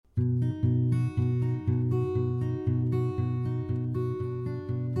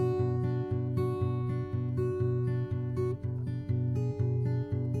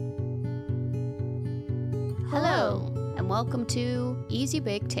welcome to Easy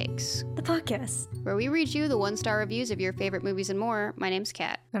Bake Takes, the podcast, where we read you the one-star reviews of your favorite movies and more. My name's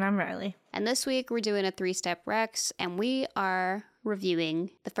Kat. And I'm Riley. And this week we're doing a 3-step Rex, and we are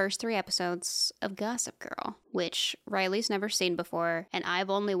reviewing the first 3 episodes of Gossip Girl, which Riley's never seen before, and I've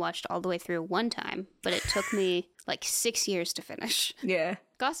only watched all the way through one time, but it took me like 6 years to finish. Yeah.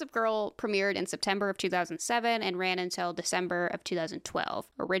 Gossip Girl premiered in September of 2007 and ran until December of 2012,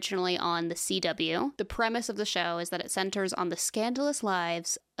 originally on the CW. The premise of the show is that it centers on the scandalous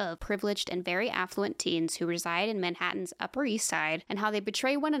lives of privileged and very affluent teens who reside in Manhattan's Upper East Side and how they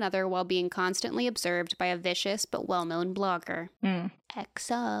betray one another while being constantly observed by a vicious but well-known blogger.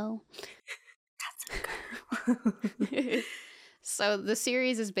 XO. So the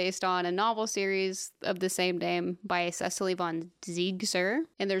series is based on a novel series of the same name by Cecily von Ziegler,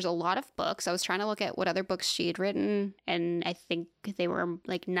 and there's a lot of books. I was trying to look at what other books she had written, and I think they were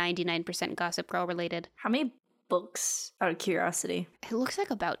like 99% Gossip Girl related. How many books, out of curiosity? It looks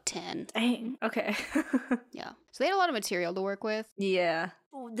like about 10. Dang, okay. Yeah. So they had a lot of material to work with. Yeah.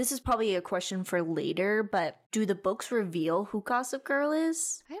 This is probably a question for later, but do the books reveal who Gossip Girl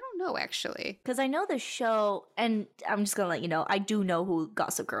is? I don't know, actually. Because I know the show, and I'm just going to let you know, I do know who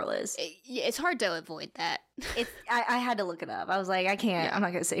Gossip Girl is. It's hard to avoid that. I had to look it up. I was like, I can't. Yeah. I'm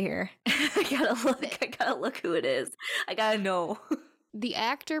not going to sit here. I gotta look who it is. I gotta know. The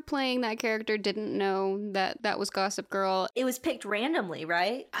actor playing that character didn't know that that was Gossip Girl. It was picked randomly,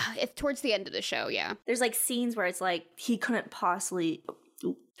 right? It's towards the end of the show, yeah. There's like scenes where it's like he couldn't possibly...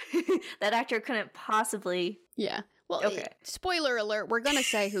 that actor couldn't possibly... Yeah. Well, okay. Spoiler alert, we're going to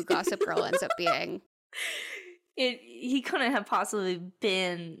say who Gossip Girl ends up being. He couldn't have possibly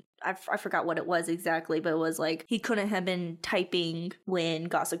been... I forgot what it was exactly, but it was like he couldn't have been typing when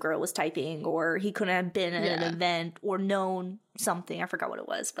Gossip Girl was typing, or he couldn't have been at an event or known something. I forgot what it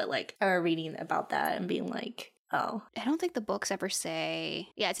was, but like I remember reading about that and being like, oh. I don't think the books ever say...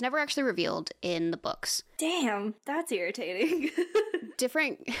 Yeah, it's never actually revealed in the books. Damn, that's irritating.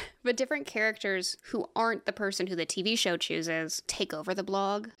 different characters who aren't the person who the TV show chooses take over the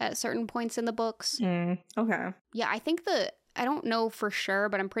blog at certain points in the books. Okay. Yeah, I don't know for sure,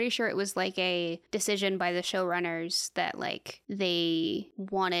 but I'm pretty sure it was like a decision by the showrunners that like they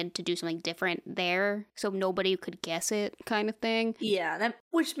wanted to do something different there so nobody could guess it kind of thing. Yeah,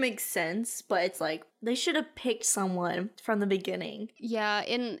 which makes sense, but it's like they should have picked someone from the beginning. Yeah,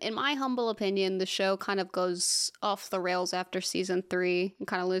 in my humble opinion, the show kind of goes off the rails after season 3 and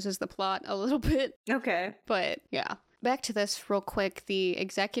kind of loses the plot a little bit. Okay. But yeah. Back to this real quick, the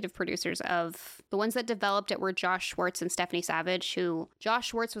executive producers of the ones that developed it were Josh Schwartz and Stephanie Savage, who Josh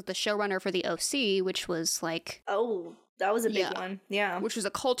Schwartz was the showrunner for the OC, which was like... Oh, that was a big one. Yeah. Which was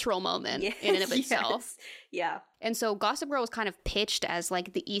a cultural moment in and of itself. Yeah. And so Gossip Girl was kind of pitched as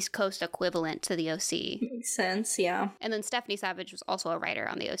like the East Coast equivalent to the OC. Makes sense, yeah. And then Stephanie Savage was also a writer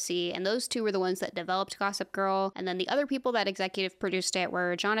on the OC, and those two were the ones that developed Gossip Girl. And then the other people that executive produced it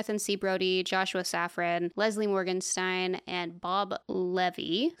were Jonathan C. Brody, Joshua Safran, Leslie Morgenstein, and Bob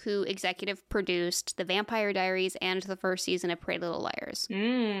Levy, who executive produced The Vampire Diaries and the first season of Pretty Little Liars.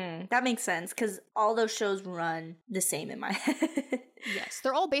 That makes sense, because all those shows run the same in my head. Yes,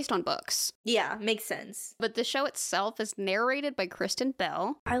 they're all based on books. Yeah, makes sense. But the show itself is narrated by Kristen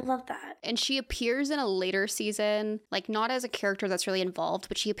Bell. I love that. And she appears in a later season, like not as a character that's really involved,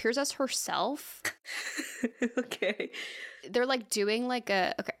 but she appears as herself. Okay. They're like doing like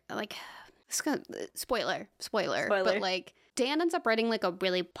spoiler, but like Dan ends up writing like a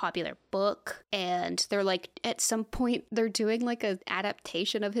really popular book, and they're like at some point they're doing like an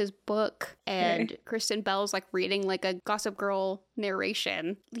adaptation of his book, and Kristen Bell's like reading like a Gossip Girl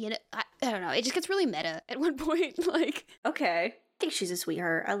narration. You know, I don't know, it just gets really meta at one point. Like, okay. I think she's a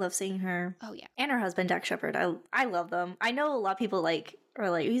sweetheart. I love seeing her. Oh yeah. And her husband Dak Shepard. I love them. I know a lot of people are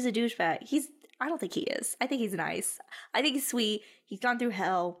like he's a douchebag. I don't think he is. I think he's nice. I think he's sweet. He's gone through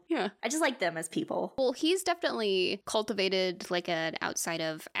hell. Yeah. I just like them as people. Well, he's definitely cultivated like an outside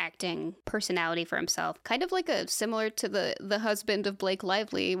of acting personality for himself. Kind of like similar to the husband of Blake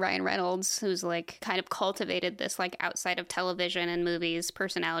Lively, Ryan Reynolds, who's like kind of cultivated this like outside of television and movies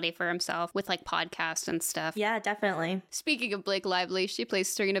personality for himself with like podcasts and stuff. Yeah, definitely. Speaking of Blake Lively, she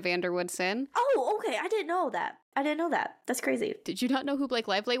plays Serena van der Woodsen. Oh, okay. I didn't know that. That's crazy. Did you not know who Blake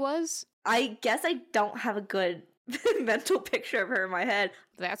Lively was? I guess I don't have a good mental picture of her in my head.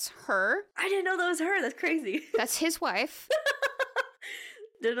 That's her. I didn't know that was her. That's crazy. That's his wife.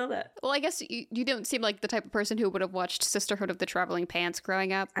 Didn't know that. Well, I guess you don't seem like the type of person who would have watched Sisterhood of the Traveling Pants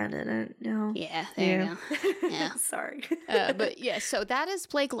growing up. I didn't know. Yeah, there you go. Yeah. Sorry. But yeah, so that is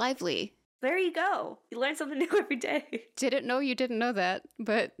Blake Lively. There you go. You learn something new every day. Didn't know you didn't know that.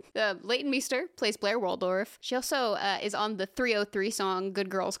 But Leighton Meester plays Blair Waldorf. She also is on the 303 song Good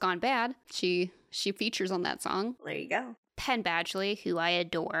Girls Gone Bad. She features on that song. There you go. Penn Badgley, who I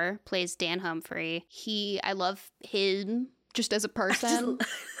adore, plays Dan Humphrey. I love him just as a person.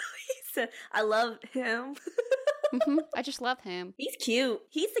 I love him. I just love him. He's cute.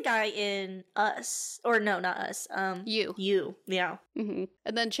 He's the guy in Us. Or no, not Us. You. Yeah. And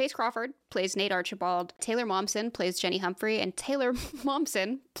then Chase Crawford plays Nate Archibald. Taylor Momsen plays Jenny Humphrey. And Taylor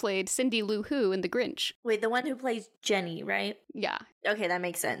Momsen played Cindy Lou Who in The Grinch. Wait, the one who plays Jenny, right? Yeah. Okay, that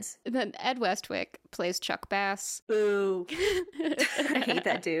makes sense. And then Ed Westwick plays Chuck Bass. Boo. I hate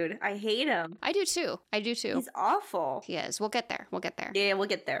that dude. I hate him. I do too. He's awful. He is. We'll get there. Yeah, we'll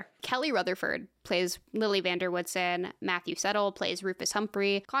get there. Kelly Rutherford plays Lily Vanderwoodson. Matthew Settle plays Rufus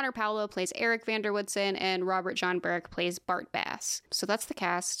Humphrey. Connor Paolo plays Eric Vanderwoodson. And Robert John Burke plays Bart Bass. So that's the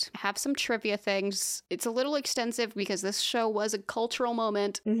cast. I have some trivia things. It's a little extensive because this show was a cultural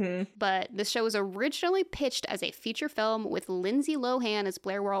moment. But this show was originally pitched as a feature film with Lindsay Lohan as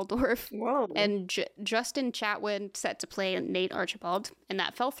Blair Waldorf. Whoa. And Justin Chatwin set to play Nate Archibald. And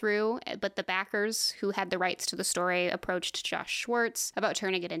that fell through. But the backers who had the rights to the story approached Josh Schwartz about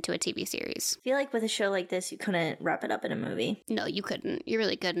turning it into a TV series. I feel like with a show like this, you couldn't wrap it up in a movie. No, you couldn't. You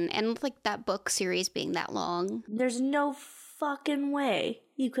really couldn't. And like that book series being that long. There's no fucking way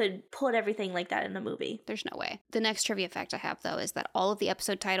you could put everything like that in a movie. There's no way. The next trivia fact I have, though, is that all of the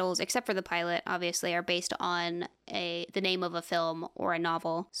episode titles, except for the pilot, obviously, are based on the name of a film or a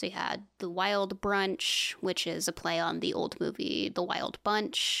novel. So you had The Wild Brunch, which is a play on the old movie The Wild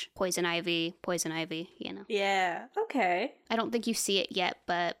Bunch, Poison Ivy, you know. Yeah, okay. I don't think you see it yet,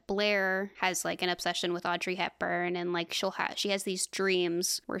 but Blair has like an obsession with Audrey Hepburn, and like she has these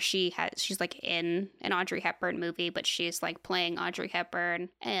dreams where she's like in an Audrey Hepburn movie, but she's like playing Audrey Hepburn,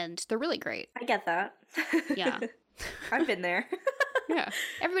 and they're really great. I get that. Yeah. I've been there. Yeah.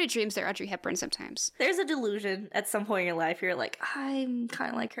 Everybody dreams they're Audrey Hepburn sometimes. There's a delusion at some point in your life. You're like, I'm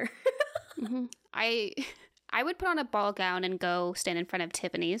kind of like her. I would put on a ball gown and go stand in front of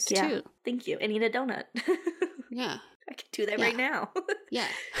Tiffany's too. Thank you. And eat a donut. Yeah. I can do that right now. Yeah.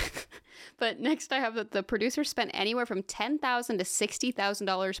 But next I have that the producers spent anywhere from $10,000 to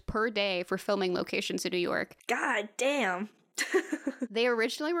 $60,000 per day for filming locations in New York. God damn. They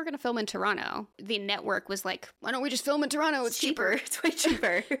originally were going to film in Toronto. The network was like, why don't we just film in Toronto? It's cheaper. It's way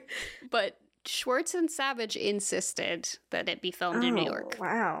cheaper. But Schwartz and Savage insisted that it be filmed in New York.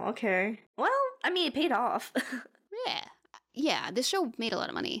 Wow, okay. Well, I mean, it paid off. Yeah, this show made a lot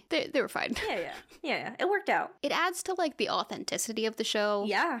of money. They were fine. Yeah, it worked out. It adds to, like, the authenticity of the show.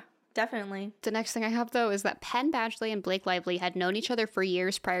 Yeah, definitely. The next thing I have, though, is that Penn Badgley and Blake Lively had known each other for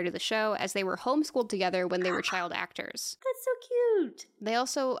years prior to the show, as they were homeschooled together when they were child actors. That's so cute. They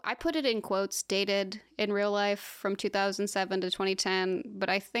also, I put it in quotes, dated in real life from 2007 to 2010, but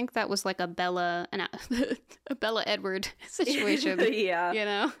I think that was like a Bella Edward situation. Yeah. You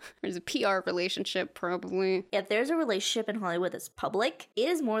know? There's a PR relationship, probably. If there's a relationship in Hollywood that's public, it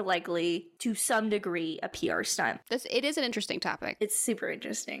is more likely, to some degree, a PR stunt. It is an interesting topic. It's super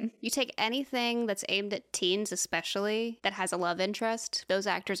interesting. You take anything that's aimed at teens, especially, that has a love interest, those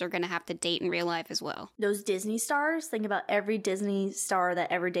actors are going to have to date in real life as well. Those Disney stars, think about every Disney star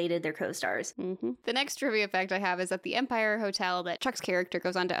that ever dated their co-stars. Mm-hmm. The next trivia fact I have is that the Empire Hotel that Chuck's character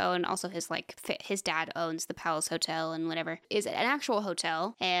goes on to own, also his dad owns the Palace Hotel and whatever, is an actual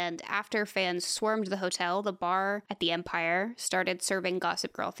hotel. And after fans swarmed the hotel, the bar at the Empire started serving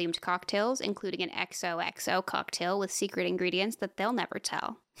Gossip Girl themed cocktails, including an XOXO cocktail with secret ingredients that they'll never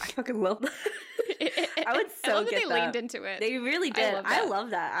tell. I fucking love that. I would I love get that. They leaned into it. They really did. I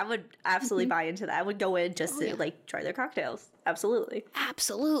love that. I would absolutely buy into that. I would go in just to like try their cocktails. Absolutely.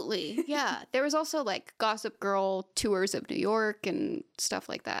 Yeah. There was also like Gossip Girl tours of New York and stuff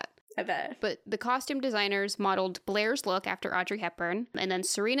like that. I bet. But the costume designers modeled Blair's look after Audrey Hepburn, and then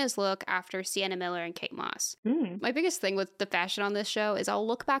Serena's look after Sienna Miller and Kate Moss. My biggest thing with the fashion on this show is I'll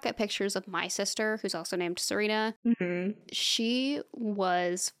look back at pictures of my sister, who's also named Serena. Mm-hmm. She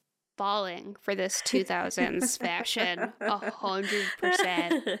was falling for this 2000s fashion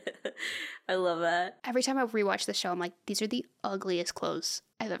 100%. I love that. Every time I rewatch the show, I'm like, these are the ugliest clothes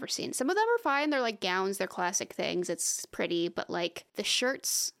I've ever seen. Some of them are fine. They're like gowns. They're classic things. It's pretty. But like the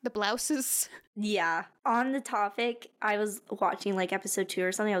shirts, the blouses. Yeah. On the topic, I was watching like episode 2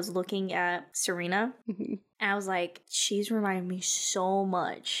 or something. I was looking at Serena. Mm-hmm. And I was like, she's reminding me so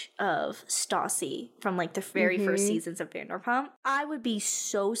much of Stassi from like the very first seasons of Vanderpump. I would be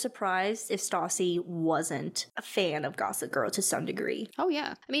so surprised if Stassi wasn't a fan of Gossip Girl to some degree. Oh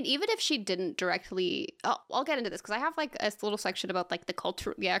yeah. I mean, even if she didn't directly, I'll get into this because I have like a little section about like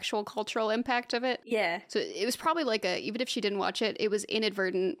the actual cultural impact of it. Yeah. So it was probably like even if she didn't watch it, it was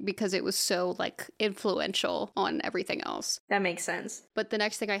inadvertent because it was so like influential on everything else. That makes sense. But the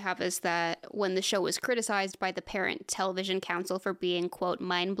next thing I have is that when the show was criticized by the Parent Television Council for being, quote,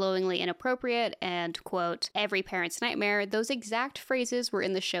 mind-blowingly inappropriate and, quote, every parent's nightmare, those exact phrases were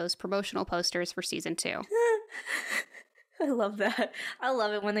in the show's promotional posters for season 2. I love that. I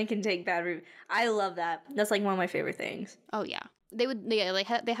love it when they can take bad reviews. I love that. That's like one of my favorite things. Oh, yeah. They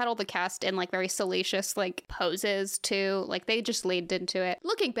had all the cast in like very salacious like poses too. Like they just leaned into it.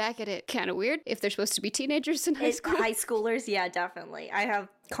 Looking back at it, kind of weird if they're supposed to be teenagers in high school. High schoolers, yeah, definitely. I have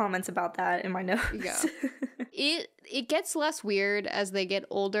comments about that in my notes. Yeah. It gets less weird as they get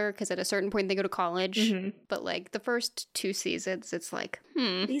older because at a certain point they go to college. But like the first 2 seasons, it's like,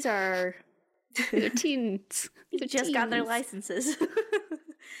 these are they're teens. They just got their licenses.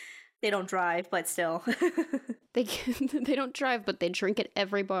 They don't drive, but still. They don't drive, but they drink at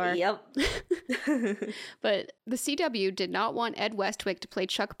every bar. Yep. But the CW did not want Ed Westwick to play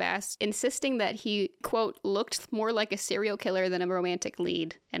Chuck Bass, insisting that he, quote, looked more like a serial killer than a romantic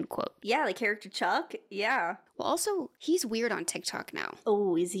lead, end quote. Yeah, the character Chuck. Yeah. Well, also, he's weird on TikTok now.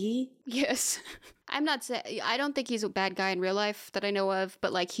 Oh, is he? Yes. I don't think he's a bad guy in real life that I know of,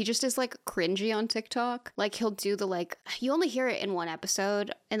 but like he just is like cringy on TikTok. Like he'll do the like, you only hear it in one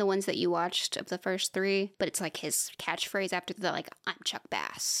episode in the ones that you watched of the first 3, but it's like his catchphrase after the like, I'm Chuck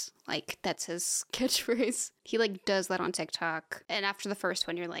Bass. Like that's his catchphrase. He like does that on TikTok. And after the first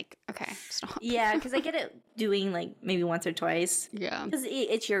one, you're like, okay, stop. Yeah, because I get it doing like maybe once or twice. Yeah. Because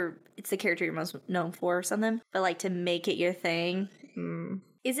it's the character you're most known for or something. But like to make it your thing.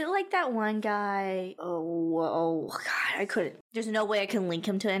 Is it like that one guy? Oh God, I couldn't. There's no way I can link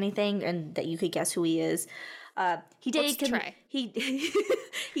him to anything, and that you could guess who he is. He dated. He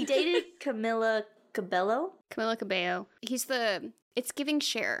dated Camila Cabello. Camila Cabello. He's the. It's Giving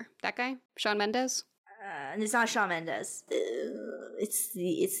Cher. That guy, Shawn Mendes. And it's not Shawn Mendes. It's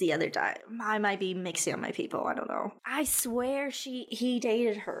the other guy. I might be mixing up my people. I don't know. I swear he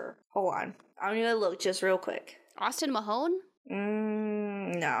dated her. Hold on. I'm gonna look just real quick. Austin Mahone.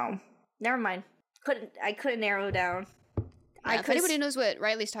 No. Never mind. I couldn't narrow it down. Yeah, if anybody knows what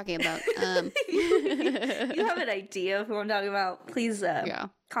Riley's talking about, you have an idea of who I'm talking about, please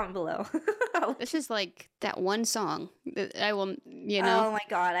comment below. This is like that one song that I will, Oh my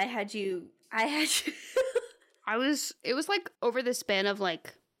God, I had you. It was like over the span of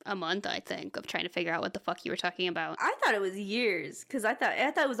like a month, I think, of trying to figure out what the fuck you were talking about. I thought it was years because I thought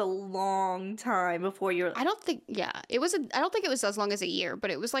it was a long time before you were. I don't think it was as long as a year, but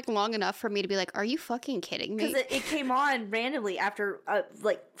it was like long enough for me to be like, are you fucking kidding me? Because it came on randomly after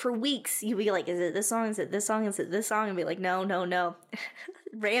like for weeks. You'd be like, is it this song? Is it this song? Is it this song? And be like, no.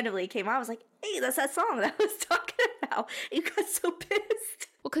 Randomly it came on. I was like, hey, that's that song that I was talking about. You got so pissed.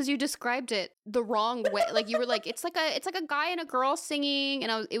 Well, because you described it the wrong way. Like you were like, it's like a guy and a girl singing,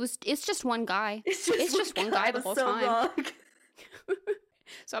 and it's just one guy. It's just one guy the whole time. Wrong.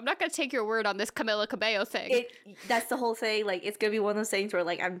 So I'm not gonna take your word on this Camila Cabello thing. That's the whole thing. Like it's gonna be one of those things where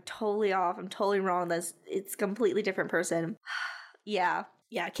like I'm totally off. I'm totally wrong. It's a completely different person. Yeah.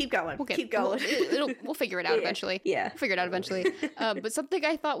 Yeah, keep going. Keep going. We'll figure it out eventually. Yeah. We'll figure it out eventually. But something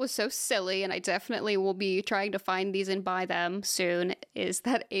I thought was so silly, and I definitely will be trying to find these and buy them soon, is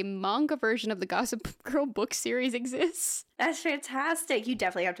that a manga version of the Gossip Girl book series exists. That's fantastic. You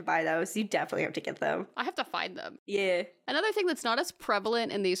definitely have to buy those. You definitely have to get them. I have to find them. Yeah. Another thing that's not as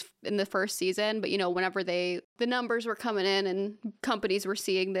prevalent in the first season, but whenever the numbers were coming in and companies were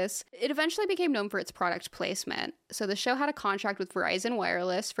seeing this, it eventually became known for its product placement. So the show had a contract with Verizon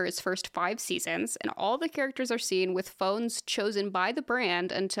Wireless for its first 5 seasons, and all the characters are seen with phones chosen by the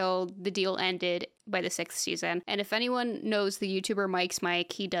brand until the deal ended by the 6th season. And if anyone knows the YouTuber Mike's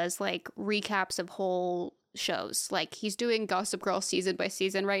Mike, he does like recaps of whole shows. Like he's doing Gossip Girl season by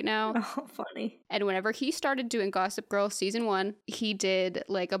season right now. Oh, funny. And whenever he started doing Gossip Girl season 1, he did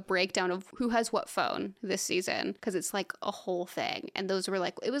like a breakdown of who has what phone this season, because it's like a whole thing. And those were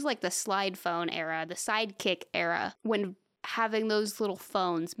like, it was like the slide phone era, the sidekick era, when having those little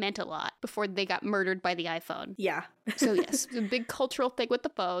phones meant a lot before they got murdered by the iPhone. Yeah. So yes, a big cultural thing with the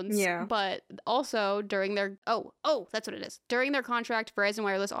phones. Yeah. But also during their that's what it is. During their contract, Verizon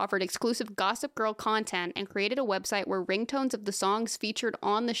Wireless offered exclusive Gossip Girl content and created a website where ringtones of the songs featured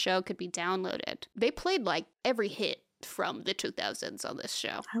on the show could be downloaded. They played like every hit from the 2000s on this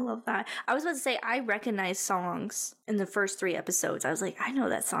show. I love that. I was about to say, I recognize songs in the first 3 episodes. I was like, I know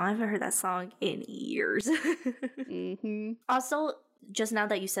that song. I haven't heard that song in years. Also, just now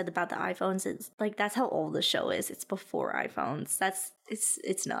that you said about the iPhones, it's like, that's how old the show is. It's before iPhones.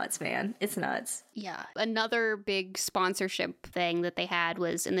 It's nuts, man. It's nuts. Yeah. Another big sponsorship thing that they had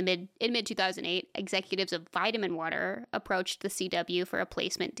was in mid 2008, executives of Vitamin Water approached the CW for a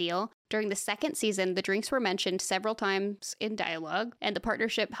placement deal. During the second season, the drinks were mentioned several times in dialogue, and the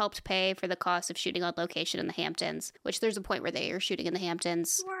partnership helped pay for the cost of shooting on location in the Hamptons, which there's a point where they are shooting in the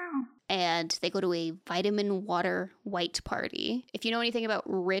Hamptons. Wow. And they go to a Vitamin Water white party. If you know anything about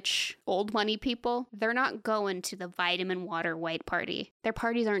rich, old money people, they're not going to the Vitamin Water white party. Their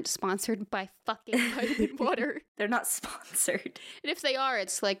parties aren't sponsored by fucking Vitamin Water. They're not sponsored. And if they are,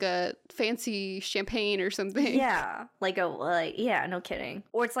 it's like a fancy champagne or something. Yeah. Yeah, no kidding.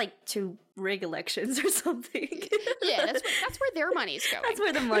 Or it's like to rig elections or something. Yeah, that's where their money's going. That's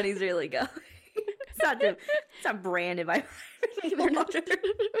where the money's really going. It's not branded by Vitamin Water.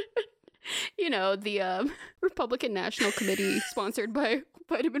 You know, the Republican National Committee sponsored by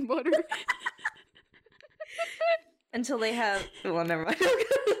Vitamin Water. Until they have... Well, never mind.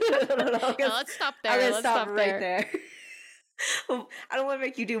 No, let's stop there. I'm going to Let's stop right there. I don't want to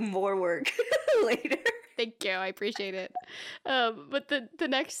make you do more work later. Thank you. I appreciate it. But the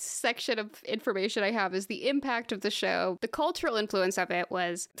next section of information I have is the impact of the show. The cultural influence of it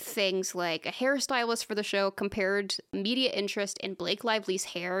was things like a hairstylist for the show compared media interest in Blake Lively's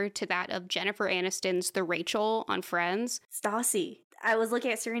hair to that of Jennifer Aniston's The Rachel on Friends. Stassi. I was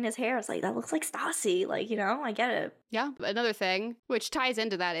looking at Serena's hair. I was like, that looks like Stassi. Like, I get it. Yeah. Another thing, which ties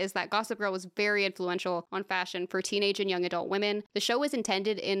into that, is that Gossip Girl was very influential on fashion for teenage and young adult women. The show was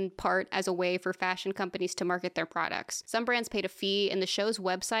intended in part as a way for fashion companies to market their products. Some brands paid a fee, and the show's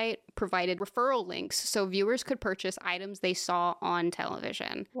website provided referral links so viewers could purchase items they saw on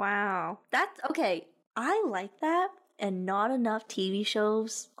television. Wow. That's okay. I like that. And not enough TV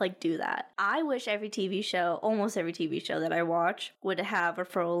shows do that. I wish almost every TV show that I watch would have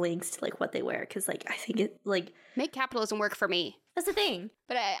referral links to what they wear, because I think it make capitalism work for me. That's the thing.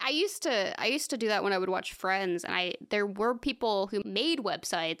 But I used to do that when I would watch Friends, and there were people who made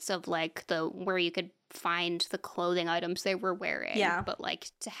websites of where you could find the clothing items they were wearing. Yeah. But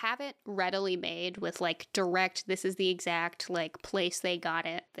to have it readily made with direct, this is the exact place they got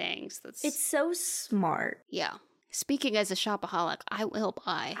it things. It's so smart. Yeah. Speaking as a shopaholic, I will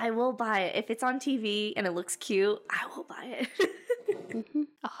buy. I will buy it. If it's on TV and it looks cute, I will buy it.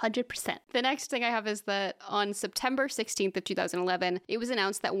 100%. The next thing I have is that on September 16th of 2011, it was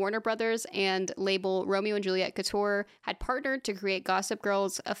announced that Warner Brothers and label Romeo and Juliet Couture had partnered to create Gossip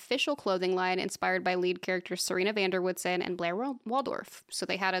Girl's official clothing line inspired by lead characters Serena van der Woodsen and Blair Waldorf. So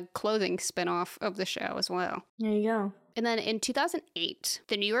they had a clothing spinoff of the show as well. There you go. And then in 2008,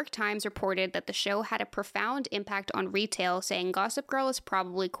 the New York Times reported that the show had a profound impact on retail, saying Gossip Girl is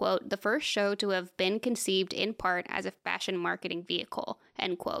probably, quote, the first show to have been conceived in part as a fashion marketing vehicle,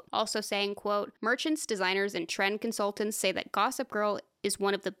 end quote. Also saying, quote, merchants, designers, and trend consultants say that Gossip Girl is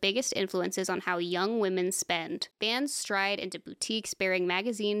one of the biggest influences on how young women spend. Fans stride into boutiques bearing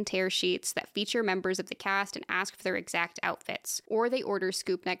magazine tear sheets that feature members of the cast and ask for their exact outfits. Or they order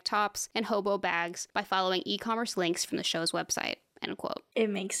scoop neck tops and hobo bags by following e-commerce links from the show's website. End quote. It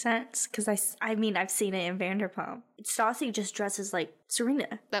makes sense, because I've seen it in Vanderpump. Stassi just dresses like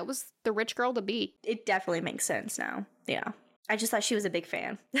Serena. That was the rich girl to be. It definitely makes sense now. Yeah. I just thought she was a big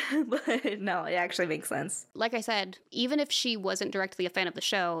fan. But no, it actually makes sense. Like I said, even if she wasn't directly a fan of the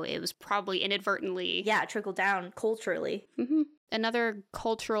show, it was probably inadvertently... Yeah, trickled down culturally. Mm-hmm. Another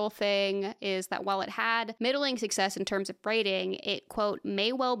cultural thing is that while it had middling success in terms of rating, it, quote,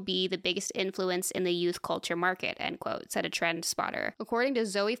 may well be the biggest influence in the youth culture market, end quote, said a trend spotter. According to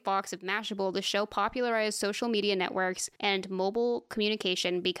Zoe Fox of Mashable, the show popularized social media networks and mobile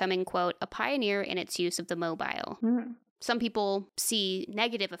communication, becoming, quote, a pioneer in its use of the mobile. Mm. Some people see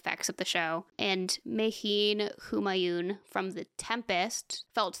negative effects of the show, and Mehin Humayun from The Tempest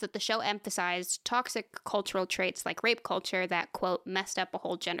felt that the show emphasized toxic cultural traits like rape culture that, quote, messed up a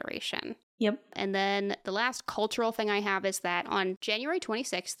whole generation. Yep. And then the last cultural thing I have is that on January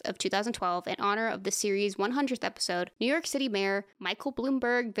 26th of 2012, in honor of the series' 100th episode, New York City Mayor Michael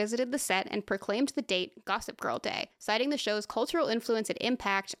Bloomberg visited the set and proclaimed the date Gossip Girl Day, citing the show's cultural influence and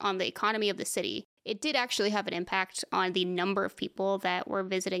impact on the economy of the city. It did actually have an impact on the number of people that were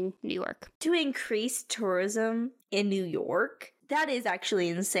visiting New York. To increase tourism in New York, That is actually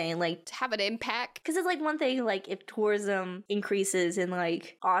insane. Like, to have an impact. Because it's like one thing, like, if tourism increases in,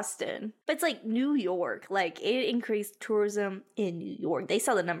 like, Austin, but it's like New York. Like, it increased tourism in New York. They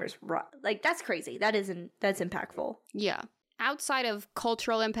saw the numbers right. Like, that's crazy. That's impactful. Yeah. Outside of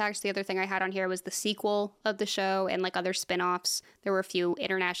cultural impacts, the other thing I had on here was the sequel of the show and like other spin-offs. There were a few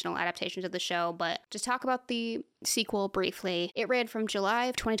international adaptations of the show, but to talk about the sequel briefly, it ran from July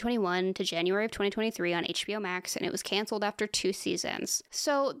of 2021 to January of 2023 on HBO Max, and it was canceled after 2 seasons.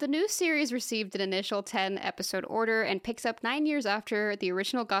 So the new series received an initial 10-episode order and picks up 9 years after the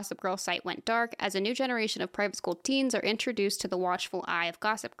original Gossip Girl site went dark, as a new generation of private school teens are introduced to the watchful eye of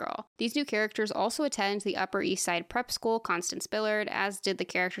Gossip Girl. These new characters also attend the Upper East Side Prep School, Constance Billard, as did the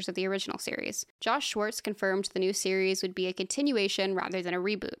characters of the original series. Josh Schwartz confirmed the new series would be a continuation rather than a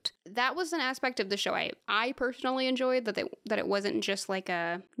reboot. That was an aspect of the show I personally enjoyed, that it wasn't just like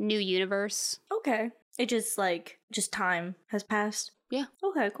a new universe. Okay. It just time has passed. Yeah.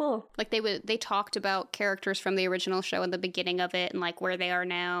 Okay, cool. Like they talked about characters from the original show in the beginning of it and like where they are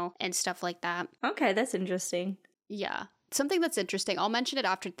now and stuff like that. Okay, that's interesting. Yeah. Something that's interesting, I'll mention it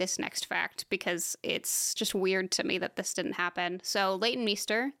after this next fact because it's just weird to me that this didn't happen. So Leighton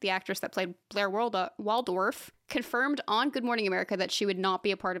Meester, the actress that played Blair Waldorf, confirmed on Good Morning America that she would not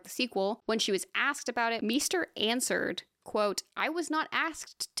be a part of the sequel. When she was asked about it, Meester answered, quote, "I was not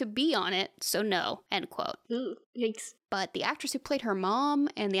asked to be on it, so no," end quote. Ooh, yikes. But the actress who played her mom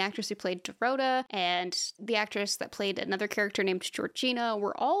and the actress who played Dorota and the actress that played another character named Georgina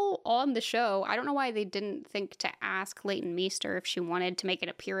were all on the show. I don't know why they didn't think to ask Leighton Meester if she wanted to make an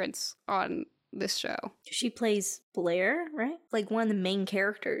appearance on this show. She plays Blair, right? Like one of the main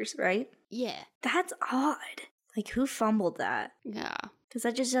characters, right? Yeah. That's odd. Like, who fumbled that? Yeah. Because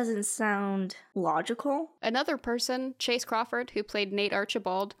that just doesn't sound logical. Another person, Chase Crawford, who played Nate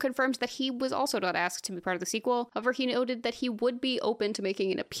Archibald, confirmed that he was also not asked to be part of the sequel. However, he noted that he would be open to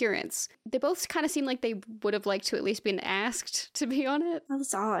making an appearance. They both kind of seem like they would have liked to at least been asked to be on it. That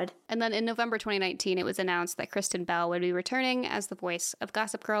was odd. And then in November 2019, it was announced that Kristen Bell would be returning as the voice of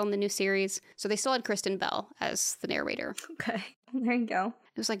Gossip Girl in the new series. So they still had Kristen Bell as the narrator. Okay, there you go.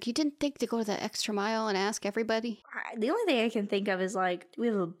 It was like, you didn't think to go the extra mile and ask everybody? The only thing I can think of is like, we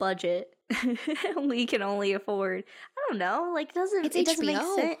have a budget we can only afford. I don't know. Like, it doesn't make sense.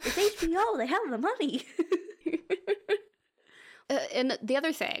 It's HBO. They have the money. And the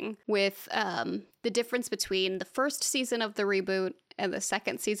other thing with the difference between the first season of the reboot and the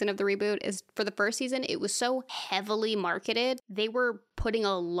second season of the reboot is for the first season, it was so heavily marketed. They were putting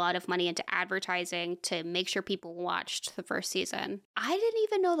a lot of money into advertising to make sure people watched the first season. I didn't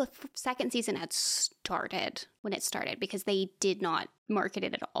even know the second season had started when it started because they did not market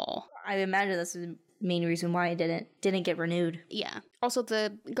it at all. I imagine that's the main reason why it didn't get renewed. Yeah. Also,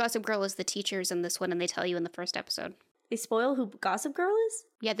 the Gossip Girl is the teachers in this one, and they tell you in the first episode. They spoil who Gossip Girl is?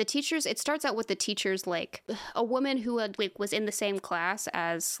 Yeah, the teachers, it starts out with the teachers, like, a woman who was in the same class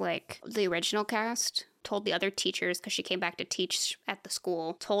as, like, the original cast, told the other teachers, because she came back to teach at the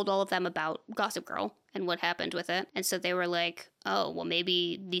school, told all of them about Gossip Girl and what happened with it. And so they were like, oh, well,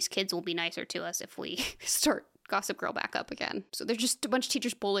 maybe these kids will be nicer to us if we start Gossip Girl back up again. So they're just a bunch of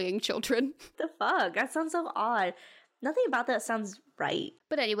teachers bullying children. The fuck? That sounds so odd. Nothing about that sounds right.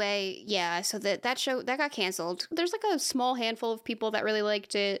 But anyway, yeah, so that show, that got canceled. There's like a small handful of people that really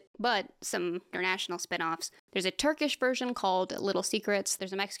liked it, but some international spin-offs. There's a Turkish version called Little Secrets.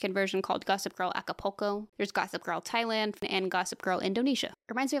 There's a Mexican version called Gossip Girl Acapulco. There's Gossip Girl Thailand and Gossip Girl Indonesia.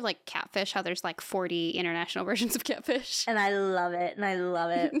 It reminds me of like Catfish, how there's like 40 international versions of Catfish. And I love it, I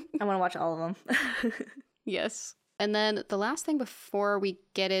want to watch all of them. Yes. And then the last thing before we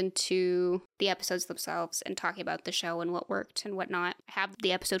get into the episodes themselves and talking about the show and what worked and whatnot, I have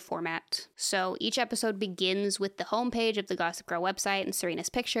the episode format. So each episode begins with the homepage of the Gossip Girl website and Serena's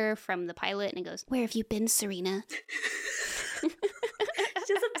picture from the pilot, and it goes, "Where have you been, Serena?"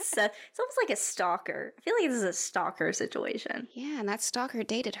 Just obsessed. It's almost like a stalker. I feel like this is a stalker situation. Yeah, and that stalker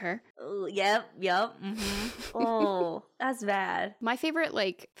dated her. Oh, yep. Mm-hmm. Oh, that's bad. My favorite,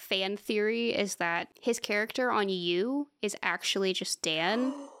 like, fan theory is that his character on You is actually just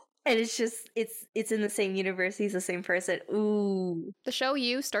Dan. And it's just, it's in the same universe. He's the same person. Ooh. The show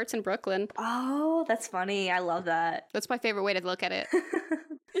You starts in Brooklyn. Oh, that's funny. I love that. That's my favorite way to look at it.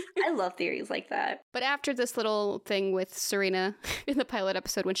 I love theories like that. But after this little thing with Serena in the pilot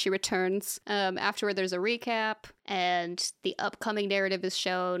episode when she returns, afterward there's a recap, and the upcoming narrative is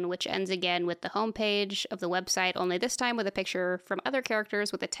shown, which ends again with the homepage of the website, only this time with a picture from other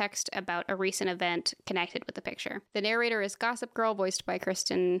characters with a text about a recent event connected with the picture. The narrator is Gossip Girl, voiced by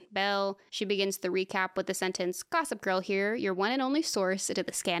Kristen Bell. She begins the recap with the sentence, "Gossip Girl here, your one and only source into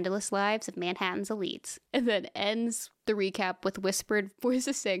the scandalous lives of Manhattan's elites," and then ends the recap with whispered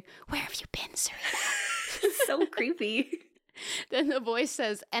voices saying, "Where have you been, Serena?" So creepy. Then the voice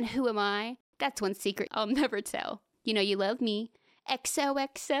says, "And who am I? That's one secret I'll never tell. You know you love me.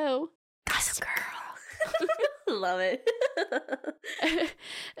 XOXO. Gossip Girl." Love it.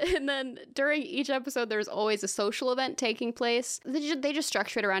 And then during each episode, there's always a social event taking place. They just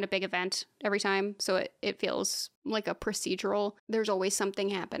structure it around a big event every time, so it feels like a procedural. There's always something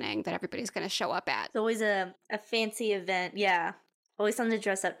happening that everybody's going to show up at. It's always a fancy event. Yeah. Always something to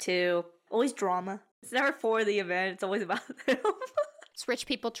dress up to. Always drama. It's never for the event. It's always about them. It's rich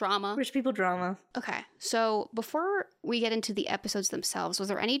people drama. Rich people drama. Okay, so before we get into the episodes themselves, was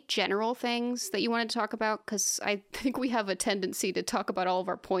there any general things that you wanted to talk about? Because I think we have a tendency to talk about all of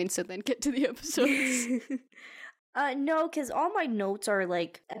our points and then get to the episodes. No, because all my notes are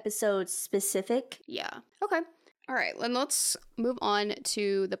like episode specific. Yeah. Okay. All right, then let's move on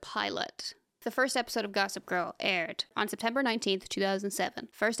to the pilot. The first episode of Gossip Girl aired on September 19th, 2007.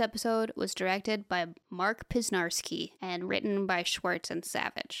 First episode was directed by Mark Pisnarski and written by Schwartz and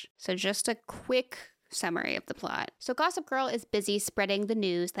Savage. So just a quick summary of the plot. So Gossip Girl is busy spreading the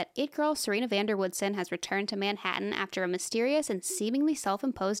news that It Girl Serena Vanderwoodson has returned to Manhattan after a mysterious and seemingly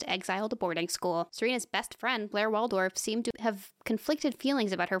self-imposed exile to boarding school. Serena's best friend, Blair Waldorf, seemed to have conflicted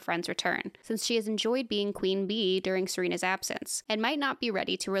feelings about her friend's return, since she has enjoyed being Queen Bee during Serena's absence, and might not be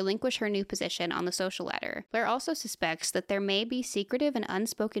ready to relinquish her new position on the social ladder. Blair also suspects that there may be secretive and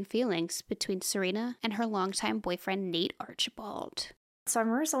unspoken feelings between Serena and her longtime boyfriend, Nate Archibald. So I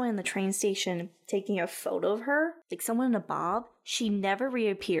remember someone in the train station taking a photo of her, like someone in a bob. She never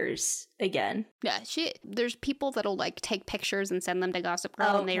reappears again. Yeah, there's people that'll like take pictures and send them to Gossip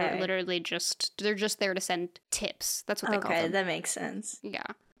Girl, and they're literally they're just there to send tips. That's what they call them. Okay, that makes sense. Yeah.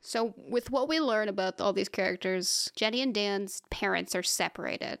 So with what we learn about all these characters, Jenny and Dan's parents are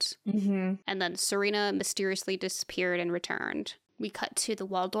separated. Mm-hmm. And then Serena mysteriously disappeared and returned. We cut to the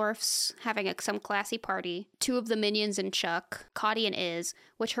Waldorfs having some classy party. Two of the minions and Chuck, Cotty and Iz,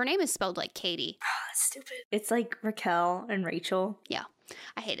 which her name is spelled like Katie. Stupid. It's like Raquel and Rachel. Yeah.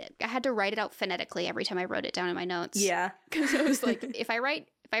 I hate it. I had to write it out phonetically every time I wrote it down in my notes. Yeah. Because I was like, if I write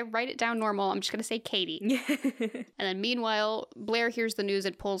it down normal, I'm just going to say Katie. And then meanwhile, Blair hears the news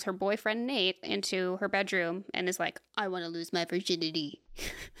and pulls her boyfriend Nate into her bedroom and is like, "I want to lose my virginity."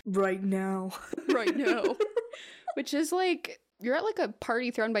 Right now. Right now. Which is like, you're at like a party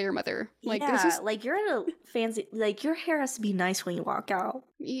thrown by your mother. Like, yeah, this is like you're at a fancy, like your hair has to be nice when you walk out.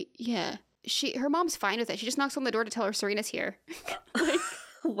 Yeah. Her mom's fine with it. She just knocks on the door to tell her Serena's here. Like,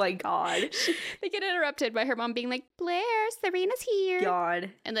 oh my god. They get interrupted by her mom being like, "Blair, Serena's here."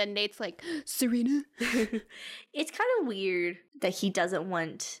 God. And then Nate's like, "Serena?" It's kind of weird that he doesn't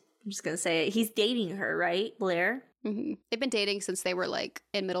want, I'm just gonna say it, he's dating her, right, Blair? Mm-hmm. They've been dating since they were like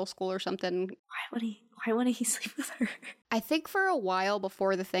in middle school or something. Why wouldn't he sleep with her? I think for a while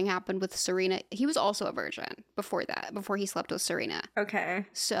before the thing happened with Serena, he was also a virgin before he slept with Serena. Okay.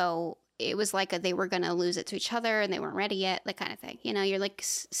 So it was like they were going to lose it to each other and they weren't ready yet, that kind of thing. You know, you're like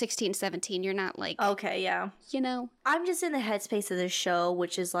 16, 17. You're not like... Okay, yeah. You know? I'm just in the headspace of this show,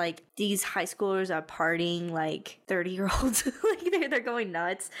 which is like these high schoolers are partying like 30-year-olds. Like they're going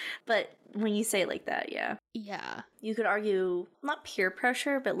nuts. But when you say it like that, yeah. Yeah. You could argue, not peer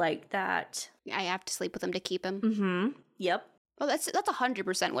pressure, but like that... I have to sleep with him to keep him. Mm-hmm. Yep. Well, that's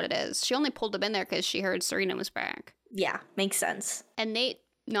 100% what it is. She only pulled him in there because she heard Serena was back. Yeah, makes sense. And Nate,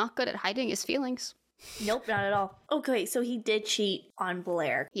 not good at hiding his feelings. Nope, not at all. Okay, so he did cheat on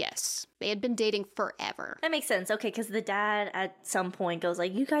Blair. Yes. They had been dating forever. That makes sense. Okay, because the dad at some point goes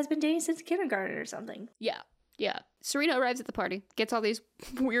like, "You guys been dating since kindergarten or something." Yeah. Yeah. Serena arrives at the party, gets all these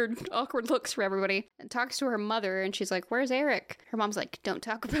weird, awkward looks for everybody, and talks to her mother, and she's like, "Where's Eric?" Her mom's like, "Don't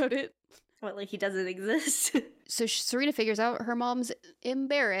talk about it." What, like he doesn't exist? So Serena figures out her mom's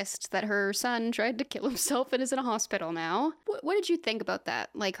embarrassed that her son tried to kill himself and is in a hospital now. What did you think about that?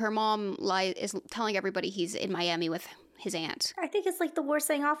 Like, her mom is telling everybody he's in Miami with his aunt. I think it's like the worst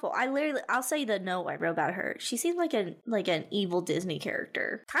thing awful. I'll say the note I wrote about her. She seemed like an evil Disney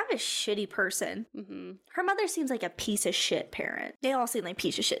character. Kind of a shitty person. Mm-hmm. Her mother seems like a piece of shit parent. They all seem like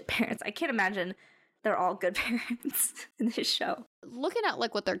piece of shit parents. I can't imagine they're all good parents in this show. Looking at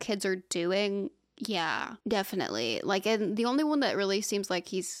like what their kids are doing, Yeah, definitely. Like, and the only one that really seems like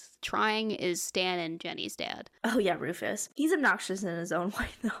he's trying is Stan and Jenny's dad. Oh yeah, Rufus. He's obnoxious in his own way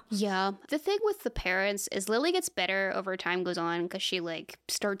though. Yeah. The thing with the parents is Lily gets better over time goes on because she like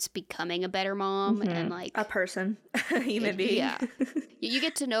starts becoming a better mom and like a person, human being. Yeah. You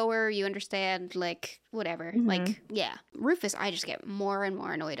get to know her, you understand, like, whatever. Like, yeah. Rufus, I just get more and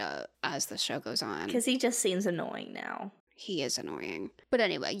more annoyed as the show goes on. Because he just seems annoying now. He is annoying. But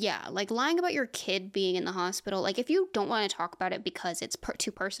anyway, yeah, like lying about your kid being in the hospital, like if you don't want to talk about it because it's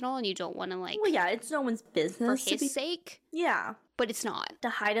too personal and you don't want to like... Well, yeah, it's no one's business. For his sake. Yeah. But it's not. To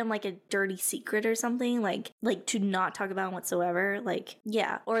hide him like a dirty secret or something, like to not talk about whatsoever, like,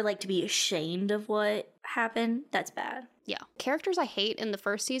 yeah. Or like to be ashamed of what happened, that's bad. Yeah. Characters I hate in the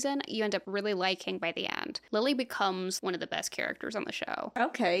first season, you end up really liking by the end. Lily becomes one of the best characters on the show.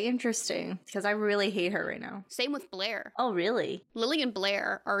 Okay, interesting. Because I really hate her right now. Same with Blair. Oh, really? Lily and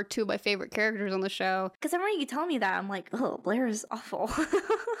Blair are two of my favorite characters on the show. Because I remember you telling me that. I'm like, oh, Blair is awful.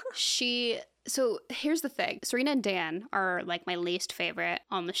 So here's the thing. Serena and Dan are like my least favorite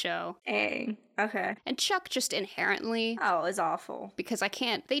on the show. Dang. Okay. And Chuck just inherently... Oh, is awful. Because I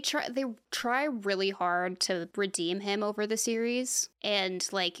can't... They try really hard to redeem him over the series. And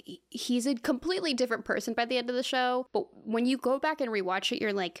like, he's a completely different person by the end of the show. But when you go back and rewatch it,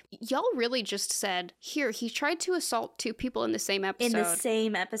 you're like, y'all really just said, here, he tried to assault two people in the same episode. In the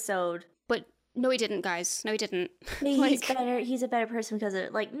same episode. But... No, he didn't, guys. No, he didn't. He's better. He's a better person because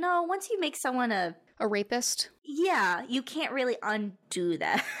of, like, no, once you make someone a rapist? Yeah, you can't really undo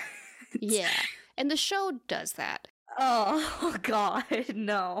that. Yeah. And the show does that. Oh, God,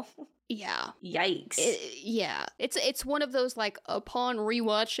 no. Yeah. Yikes. Yeah. It's one of those, like, upon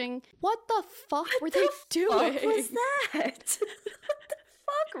rewatching, what the fuck were they doing? What was that? What the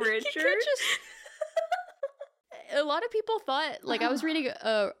fuck, Richard? A lot of people thought, like, I was reading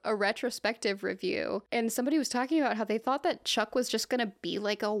a retrospective review, and somebody was talking about how they thought that Chuck was just gonna be,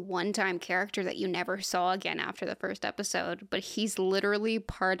 like, a one-time character that you never saw again after the first episode, but he's literally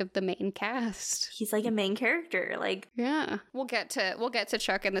part of the main cast. He's, like, a main character, like... Yeah. We'll get to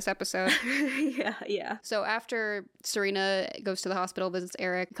Chuck in this episode. Yeah. So after Serena goes to the hospital, visits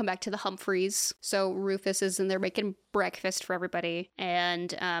Eric, come back to the Humphreys. So Rufus is in there making breakfast for everybody,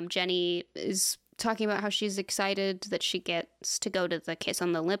 and Jenny is... talking about how she's excited that she gets to go to the Kiss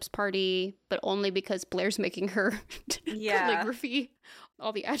on the Lips party, but only because Blair's making her calligraphy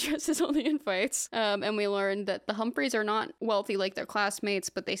all the addresses on the invites. And we learned that the Humphreys are not wealthy like their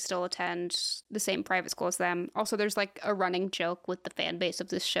classmates, but they still attend the same private school as them. Also, there's like a running joke with the fan base of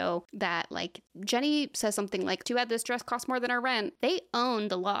this show that like Jenny says something like, too bad this dress costs more than our rent. They own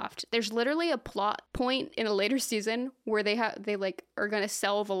the loft. There's literally a plot point in a later season where they like are gonna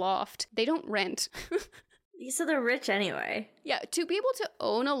sell the loft. They don't rent. So they're rich anyway. Yeah, to be able to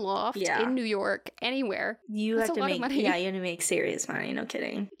own a loft in New York, anywhere, you have to make money. Yeah, you have to make serious money. No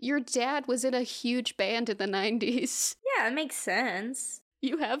kidding. Your dad was in a huge band in the 90s. Yeah, it makes sense.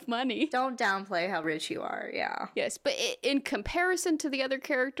 You have money. Don't downplay how rich you are, yeah. Yes, but in comparison to the other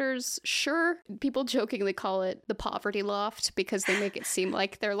characters, sure, people jokingly call it the poverty loft because they make it seem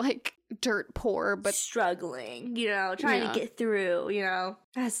like they're like dirt poor, but struggling, you know, trying to get through, you know.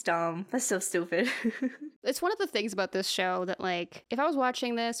 That's dumb. That's so stupid. It's one of the things about this show that, like, if I was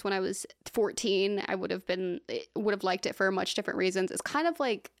watching this when I was 14, I would have liked it for much different reasons. It's kind of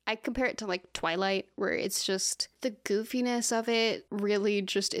like, I compare it to, like, Twilight, where it's just, the goofiness of it really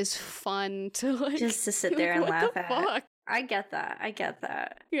just is fun to, like... Just to sit there and laugh at. Fuck? I get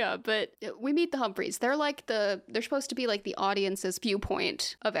that. Yeah, but we meet the Humphreys. They're supposed to be like the audience's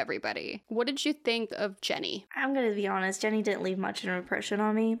viewpoint of everybody. What did you think of Jenny? I'm gonna be honest, Jenny didn't leave much of an impression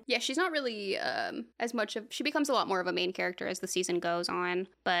on me. Yeah, she's not really she becomes a lot more of a main character as the season goes on,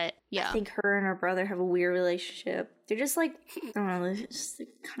 but yeah. I think her and her brother have a weird relationship. They're just like, I don't know, they're just like,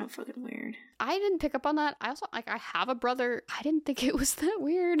 kind of fucking weird. I didn't pick up on that. I also, like, I have a brother. I didn't think it was that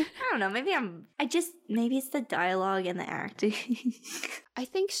weird. I don't know, maybe it's the dialogue and the acting. I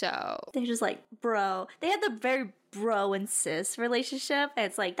think so. They're just like, bro. They had the very bro and sis relationship, and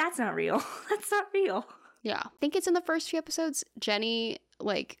it's like, that's not real. That's not real. Yeah. I think it's in the first few episodes, Jenny,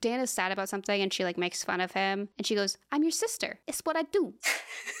 like, Dan is sad about something, and she, like, makes fun of him, and she goes, I'm your sister. It's what I do.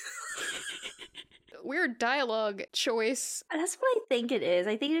 Weird dialogue choice. That's what I think it is.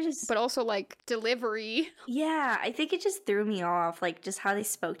 I think it just... But also, like, delivery. Yeah, I think it just threw me off, like, just how they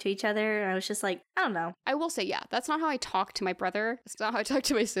spoke to each other, and I was just like, I don't know. I will say, yeah, that's not how I talk to my brother. That's not how I talk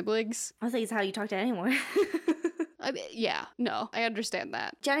to my siblings. I think it's how you talk to anyone. I mean, yeah, no, I understand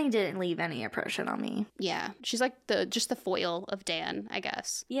that. Jenny didn't leave any impression on me. Yeah, she's like just the foil of Dan, I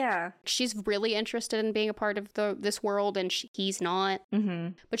guess. Yeah. She's really interested in being a part of this world, and he's not. Mm-hmm.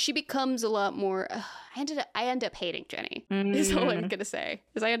 But she becomes a lot more. I end up hating Jenny. Is all I'm gonna say.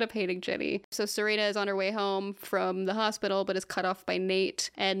 Is I end up hating Jenny. So Serena is on her way home from the hospital, but is cut off by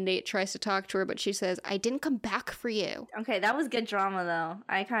Nate, and Nate tries to talk to her, but she says, "I didn't come back for you." Okay, that was good drama though.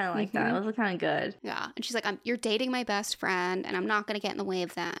 I kind of like that. It was kind of good. Yeah, and she's like, "You're dating my best friend, and I'm not gonna get in the way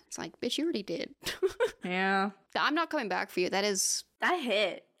of that." It's like, bitch, you already did. Yeah. I'm not coming back for you. That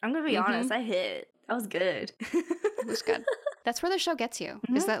hit. I'm gonna be honest. That hit. That was good. It was good. That's where the show gets you.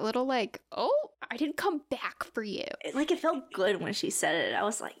 Is that little like, oh, I didn't come back for you. It felt good when she said it. I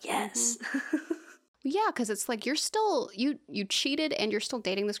was like, yes. Yeah, because it's like you're still, you cheated and you're still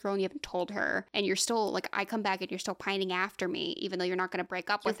dating this girl and you haven't told her. And you're still like, I come back and you're still pining after me, even though you're not going to break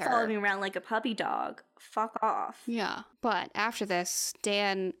up with her. You're following me around like a puppy dog. Fuck off. Yeah. But after this,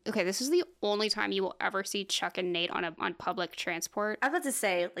 Dan, okay, this is the only time you will ever see Chuck and Nate on public transport. I was about to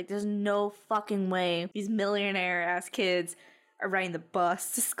say, like, there's no fucking way these millionaire-ass kids are riding the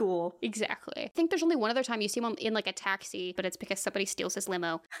bus to school. Exactly. I think there's only one other time you see him in like a taxi, but it's because somebody steals his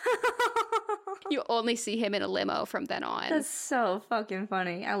limo. You only see him in a limo from then on. That's so fucking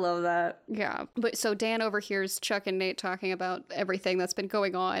funny. I love that. Yeah. But so Dan overhears Chuck and Nate talking about everything that's been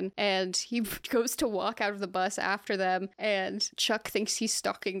going on, and he goes to walk out of the bus after them, and Chuck thinks he's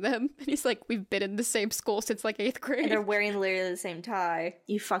stalking them. And he's like, we've been in the same school since like 8th grade. And they're wearing literally the same tie.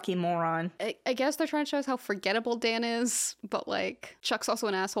 You fucking moron. I guess they're trying to show us how forgettable Dan is, but like, Chuck's also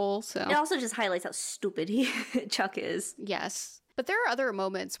an asshole, so. It also just highlights how stupid Chuck is. Yes. But there are other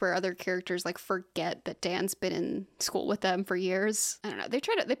moments where other characters like forget that Dan's been in school with them for years. I don't know.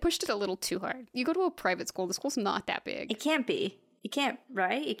 They pushed it a little too hard. You go to a private school, the school's not that big. It can't be. It can't,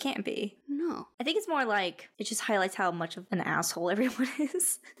 right? It can't be. No. I think it's more like it just highlights how much of an asshole everyone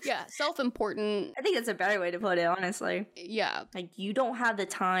is. Yeah, self-important. I think that's a better way to put it, honestly. Yeah. Like, you don't have the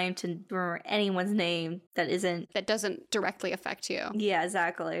time to remember anyone's name that doesn't directly affect you. Yeah,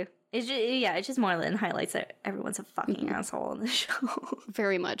 exactly. It's just more than highlights that everyone's a fucking asshole in the show.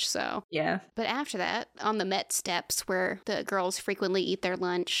 Very much so. Yeah. But after that, on the Met steps where the girls frequently eat their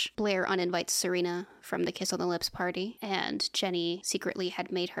lunch, Blair uninvites Serena from the Kiss on the Lips party, and Jenny secretly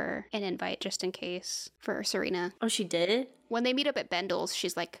had made her an invite just in case for Serena. Oh, she did? When they meet up at Bendel's,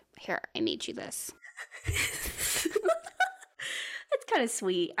 she's like, here, I made you this. That's kind of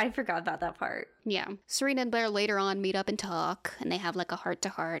sweet. I forgot about that part. Yeah. Serena and Blair later on meet up and talk, and they have like a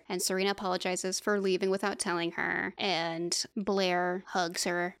heart-to-heart, and Serena apologizes for leaving without telling her, and Blair hugs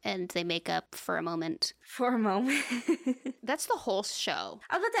her, and they make up for a moment. For a moment. That's the whole show.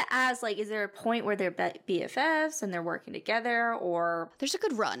 I was about to ask, like, is there a point where they're BFFs and they're working together, or... There's a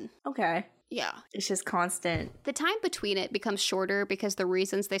good run. Okay. Yeah. It's just constant. The time between it becomes shorter because the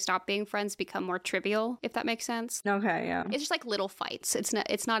reasons they stop being friends become more trivial, if that makes sense. Okay, yeah. It's just like little fights. It's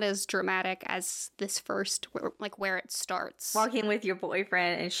not as dramatic as this first, like where it starts. Walking with your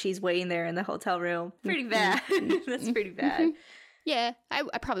boyfriend and she's waiting there in the hotel room. Pretty bad. That's pretty bad. Yeah, I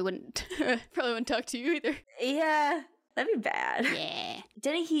probably wouldn't talk to you either. Yeah. That'd be bad. Yeah.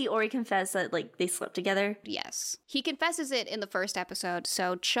 Didn't he already confess that, like, they slept together? Yes. He confesses it in the first episode.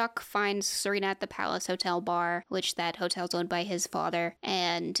 So Chuck finds Serena at the Palace Hotel bar, which that hotel's owned by his father,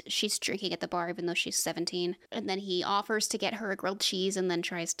 and she's drinking at the bar even though she's 17. And then he offers to get her a grilled cheese and then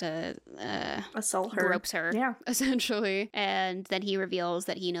tries to... assault her. Gropes her, yeah, essentially. And then he reveals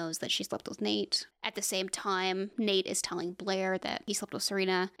that he knows that she slept with Nate. At the same time, Nate is telling Blair that he slept with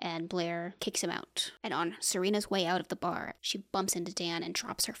Serena, and Blair kicks him out. And on Serena's way out of the bar, she bumps into Dan and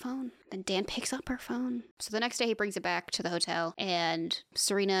drops her phone. Then Dan picks up her phone. So the next day he brings it back to the hotel, and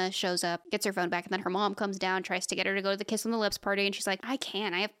Serena shows up, gets her phone back, and then her mom comes down, tries to get her to go to the Kiss on the Lips party, and she's like, I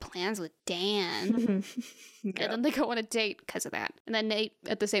can't, I have plans with Dan. Yeah. And then they go on a date because of that. And then Nate,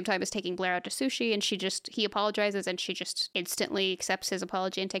 at the same time, is taking Blair out to sushi, and he apologizes, and she just instantly accepts his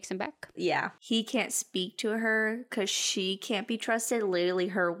apology and takes him back. Yeah. He can't speak to her because she can't be trusted. Literally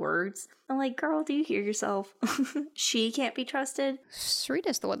her words. I'm like, girl, do you hear yourself? She can't be trusted.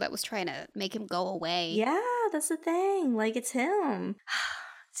 Serena's the one that was trying to make him go away. Yeah, that's the thing. Like, it's him.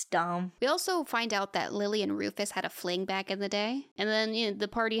 It's dumb. We also find out that Lily and Rufus had a fling back in the day. And then, the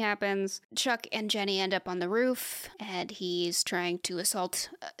party happens. Chuck and Jenny end up on the roof, and he's trying to assault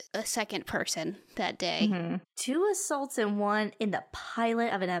a second person that day. 2 assaults in one in the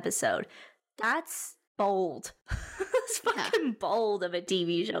pilot of an episode. That's bold. It's fucking bold of a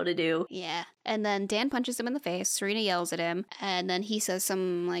TV show to do. Yeah. And then Dan punches him in the face. Serena yells at him. And then he says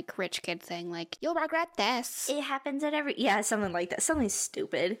some, like, rich kid thing, like, you'll regret this. It happens at every... Yeah, something like that. Something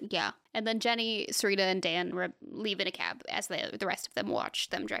stupid. Yeah. And then Jenny, Serena, and Dan leave in a cab as the rest of them watch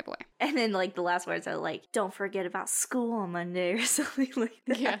them drive away. And then, like, the last words are like, don't forget about school on Monday or something like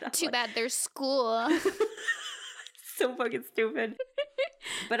that. Yeah. Too bad there's school. So fucking stupid.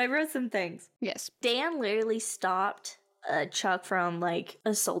 But I wrote some things. Yes. Dan literally stopped Chuck from, like,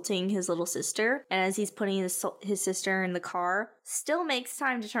 assaulting his little sister. And as he's putting his sister in the car, still makes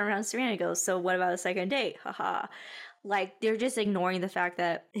time to turn around to Serena and go, so what about a second date? Haha. Like, they're just ignoring the fact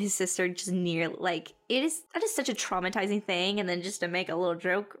that his sister just that is such a traumatizing thing, and then just to make a little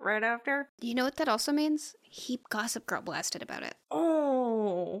joke right after. You know what that also means? He Gossip Girl blasted about it.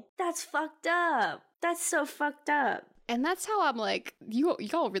 Oh, that's fucked up. That's so fucked up. And that's how I'm like,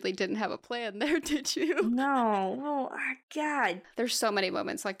 y'all really didn't have a plan there, did you? No. Oh, God. There's so many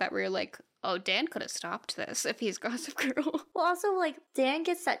moments like that where you're like, oh, Dan could have stopped this if he's Gossip Girl. Well, also, like, Dan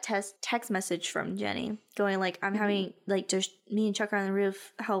gets that text message from Jenny going, like, I'm having, like, just me and Chuck are on the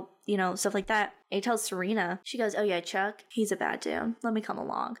roof, help, stuff like that. And he tells Serena, she goes, oh, yeah, Chuck, he's a bad dude. Let me come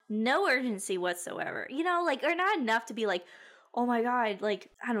along. No urgency whatsoever. Or not enough to be like, oh my God, like,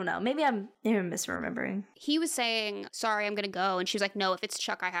 I don't know. Maybe I'm misremembering. He was saying, sorry, I'm going to go. And she was like, no, if it's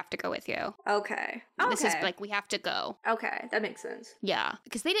Chuck, I have to go with you. Okay. This is like, we have to go. Okay, that makes sense. Yeah,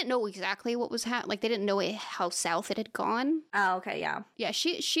 because they didn't know exactly what was happening. Like, they didn't know how south it had gone. Oh, okay, yeah. Yeah,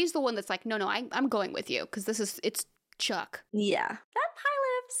 she's the one that's like, no, I'm going with you because it's Chuck. Yeah. That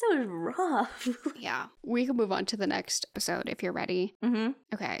pilot episode is rough. Yeah. We can move on to the next episode if you're ready. Mm-hmm.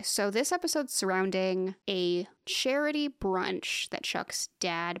 Okay, so this episode's surrounding a charity brunch that Chuck's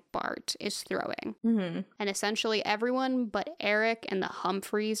dad, Bart, is throwing. Mm-hmm. And essentially everyone but Eric and the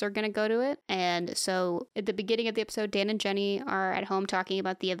Humphreys are going to go to it. And so at the beginning of the episode, Dan and Jenny are at home talking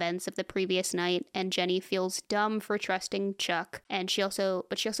about the events of the previous night, and Jenny feels dumb for trusting Chuck. And she also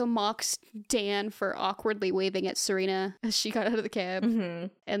mocks Dan for awkwardly waving at Serena as she got out of the cab. Mm-hmm.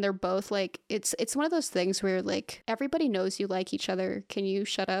 And they're both like, it's one of those things where, like, everybody knows you like each other. Can you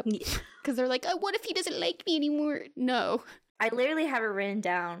shut up? Because they're like, oh, what if he doesn't like me anymore? No. I literally have it written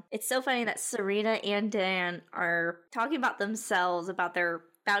down. It's so funny that Serena and Dan are talking about themselves, about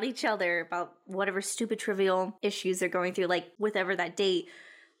each other, about whatever stupid trivial issues they're going through, like with ever that date.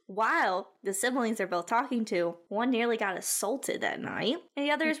 While the siblings they're both talking to, one nearly got assaulted that night, and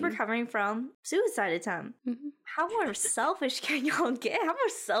the other is recovering from suicide attempt. Mm-hmm. How more selfish can y'all get? How more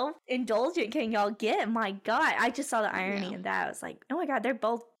self-indulgent can y'all get? My God, I just saw the irony in that. I was like, oh my God, they're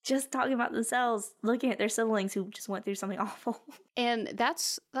both just talking about themselves, looking at their siblings who just went through something awful. And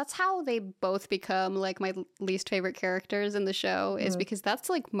that's how they both become, like, my least favorite characters in the show, is because that's,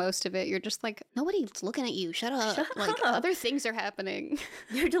 like, most of it. You're just like, nobody's looking at you. Shut up. Other things are happening.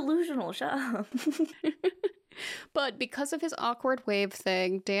 You're delusional. Shut up. But because of his awkward wave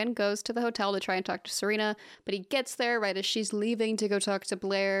thing, Dan goes to the hotel to try and talk to Serena, but he gets there right as she's leaving to go talk to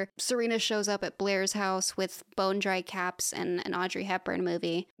Blair. Serena shows up at Blair's house with bone-dry caps and an Audrey Hepburn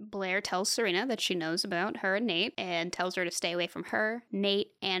movie. Blair tells Serena that she knows about her and Nate and tells her to stay away from her,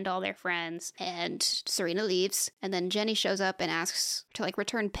 Nate, and all their friends. And Serena leaves, and then Jenny shows up and asks to, like,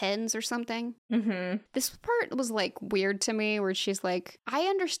 return pens or something. Mm-hmm. This part was, like, weird to me, where she's like, I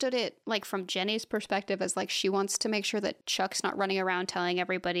understood it, like, from Jenny's perspective as, like, she wants to make sure that Chuck's not running around telling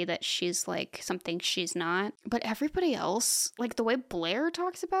everybody that she's, like, something she's not. But everybody else, like, the way Blair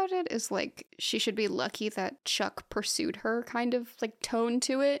talks about it is, like, she should be lucky that Chuck pursued her kind of, like, tone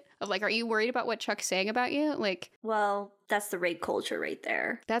to it. Of, like, are you worried about what Chuck's saying about you? Like, well, that's the rape culture right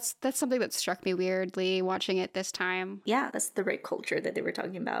there. That's something that struck me weirdly watching it this time. Yeah, that's the rape culture that they were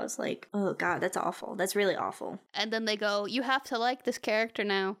talking about. It's like, oh God, that's awful. That's really awful. And then they go, you have to like this character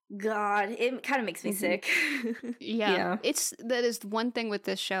now. God, it kind of makes me sick. Yeah. That is one thing with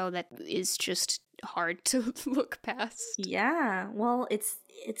this show that is just hard to look past. Yeah, well, it's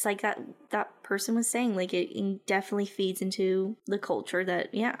like that person was saying, like, it definitely feeds into the culture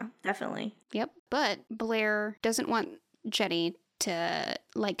that, yeah, definitely. Yep. But Blair doesn't want Jenny to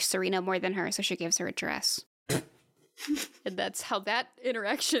like Serena more than her, so she gives her a dress. And that's how that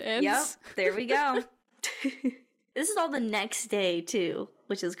interaction ends. Yep, there we go. This is all the next day too,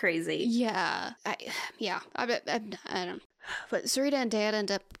 which is crazy. Yeah. I don't. But Serena and Dad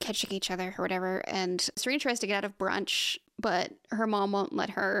end up catching each other or whatever, and Serena tries to get out of brunch, but her mom won't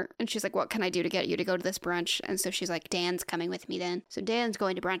let her, and she's like, what can I do to get you to go to this brunch? And so she's like, Dan's coming with me then. So Dan's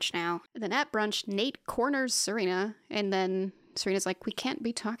going to brunch now. And then at brunch, Nate corners Serena, and then Serena's like, we can't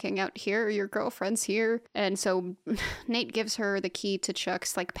be talking out here. Your girlfriend's here. And so Nate gives her the key to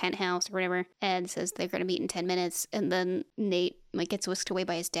Chuck's like penthouse or whatever and says they're going to meet in 10 minutes. And then Nate like gets whisked away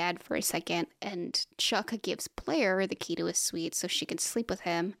by his dad for a second, and Chuck gives Blair the key to his suite so she can sleep with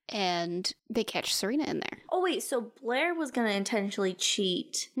him, and they catch Serena in there. Oh wait, so Blair was gonna intentionally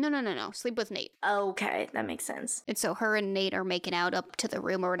cheat. No, sleep with Nate. Okay, that makes sense. And so her and Nate are making out up to the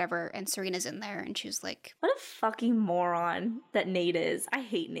room or whatever, and Serena's in there, and she's like, what a fucking moron that Nate is. I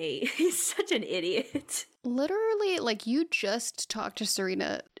hate Nate. He's such an idiot. Literally, like, you just talked to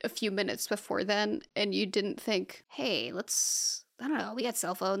Serena a few minutes before then, and you didn't think, hey, let's, I don't know, we got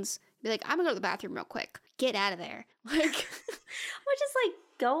cell phones. Be like, I'm gonna go to the bathroom real quick. Get out of there. Like, or just, like,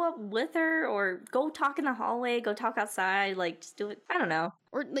 go up with her, or go talk in the hallway, go talk outside, like, just do it. I don't know.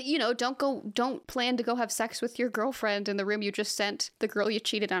 Or, you know, don't plan to go have sex with your girlfriend in the room you just sent the girl you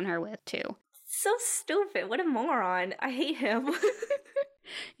cheated on her with, too. So stupid. What a moron. I hate him.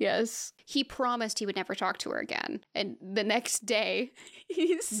 Yes. He promised he would never talk to her again. And the next day,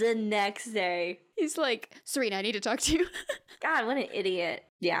 he's like, Serena, I need to talk to you. God, what an idiot.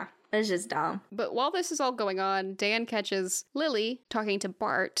 Yeah, that's just dumb. But while this is all going on, Dan catches Lily talking to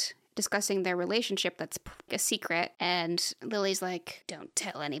Bart, discussing their relationship that's a secret. And Lily's like, don't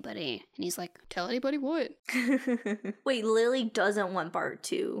tell anybody. And he's like, tell anybody what? Wait, Lily doesn't want Bart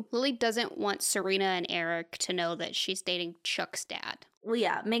to. Lily doesn't want Serena and Eric to know that she's dating Chuck's dad. Well,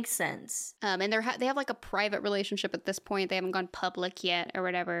 yeah, makes sense. And they have like a private relationship at this point. They haven't gone public yet or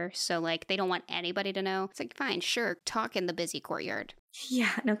whatever. So like they don't want anybody to know. It's like, fine, sure, talk in the busy courtyard.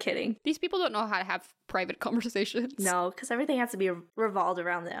 Yeah, no kidding. These people don't know how to have private conversations. No, because everything has to be revolved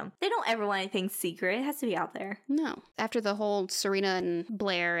around them. They don't ever want anything secret. It has to be out there. No. After the whole Serena and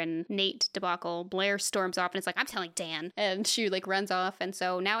Blair and Nate debacle, Blair storms off and it's like, I'm telling Dan. And she like runs off. And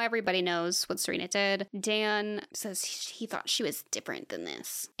so now everybody knows what Serena did. Dan says he thought she was different than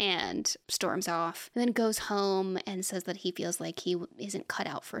this and storms off. And then goes home and says that he feels like he isn't cut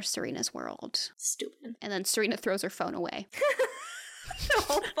out for Serena's world. Stupid. And then Serena throws her phone away. The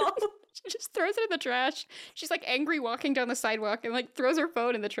whole phone. She just throws it in the trash. She's like angry walking down the sidewalk and like throws her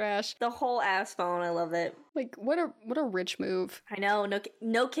phone in the trash. The whole ass phone. I love it. Like what a rich move. I know.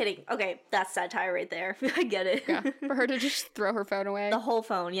 No kidding. Okay, that's satire right there. I get it. Yeah, for her to just throw her phone away. The whole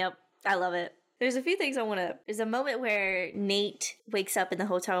phone. Yep. I love it. There's a few things I want to... There's a moment where Nate wakes up in the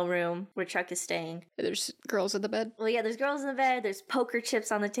hotel room where Chuck is staying. There's girls in the bed. Well, yeah, there's girls in the bed. There's poker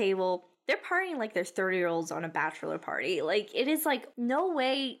chips on the table. They're partying like they're 30-year-olds on a bachelor party. Like, it is like, no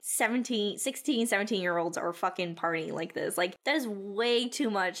way 16, 17-year-olds are fucking partying like this. Like, that is way too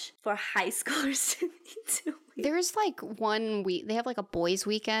much for high schoolers to be doing. There's like one week, they have like a boys'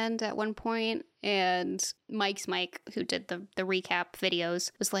 weekend at one point, and Mike, who did the recap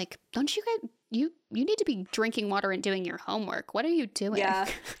videos, was like, don't you guys, you need to be drinking water and doing your homework. What are you doing? Yeah.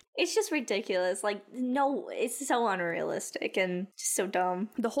 It's just ridiculous. Like, no, it's so unrealistic and just so dumb.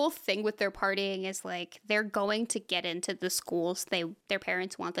 The whole thing with their partying is like they're going to get into the schools their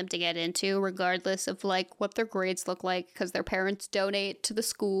parents want them to get into, regardless of like what their grades look like, because their parents donate to the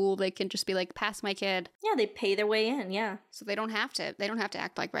school. They can just be like, pass my kid. Yeah, they pay their way in, yeah. So they don't have to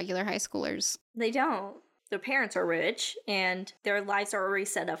act like regular high schoolers. They don't. Their parents are rich, and their lives are already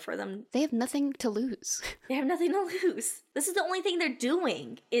set up for them. They have nothing to lose. They have nothing to lose. This is the only thing they're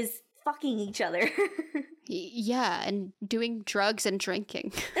doing, is fucking each other. Yeah, and doing drugs and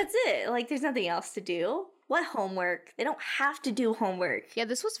drinking. That's it. Like, there's nothing else to do. What homework? They don't have to do homework. Yeah,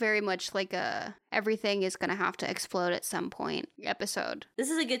 this was very much like a everything is gonna have to explode at some point episode. This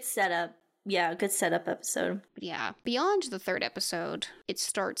is a good setup. Yeah, a good setup episode. Yeah. Beyond the third episode, it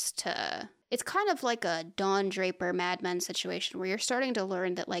starts to... It's kind of like a Don Draper Mad Men situation where you're starting to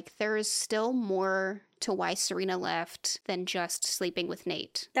learn that, like, there is still more to why Serena left than just sleeping with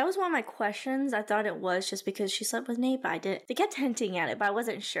Nate. That was one of my questions. I thought it was just because she slept with Nate, but they kept hinting at it, but I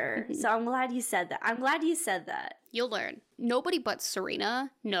wasn't sure. So I'm glad you said that. You'll learn. Nobody but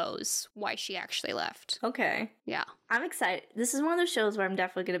Serena knows why she actually left. Okay. Yeah. I'm excited. This is one of those shows where I'm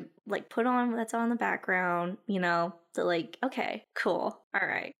definitely gonna, like, put on that's on in the background, you know, to, like, okay, cool. All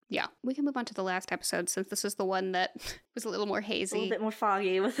right. Yeah. We can move on to the last episode since this is the one that was a little more hazy. A little bit more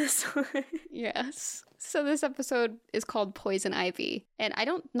foggy with this one. Yes. So this episode is called Poison Ivy. And I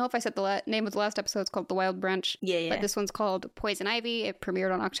don't know if I said the name of the last episode. It's called The Wild Brunch. Yeah. But this one's called Poison Ivy. It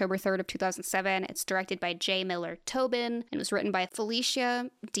premiered on October 3rd of 2007. It's directed by J. Miller Tobin. and was written by Felicia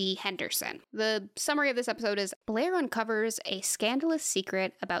D. Henderson. The summary of this episode is Blair uncovers a scandalous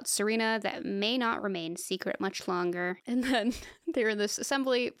secret about Serena that may not remain secret much longer. And then they're in this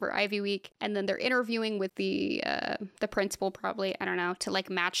assembly for Ivy Week, and then they're interviewing with the principal, probably, I don't know, to like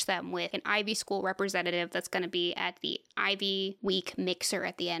match them with an Ivy school representative that's going to be at the Ivy Week mixer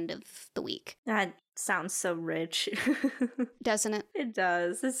at the end of the week. That sounds so rich. Doesn't it? It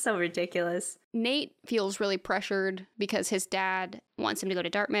does. It's so ridiculous. Nate feels really pressured because his dad wants him to go to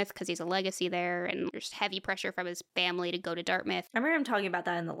Dartmouth because he's a legacy there, and there's heavy pressure from his family to go to Dartmouth. I remember him talking about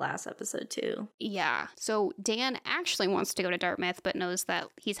that in the last episode too. Yeah. So Dan actually wants to go to Dartmouth, but knows that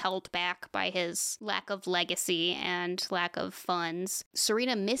he's held back by his lack of legacy and lack of funds.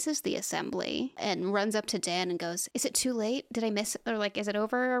 Serena misses the assembly and runs up to Dan and goes, "Is it too late? Did I miss it? Or like, is it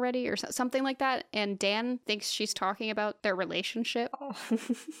over already?" Or something like that. And Dan thinks she's talking about their relationship. Oh.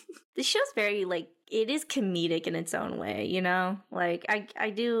 This show's very, like, it is comedic in its own way, you know? Like, I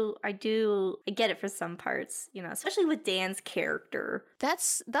get it for some parts, you know, especially with Dan's character.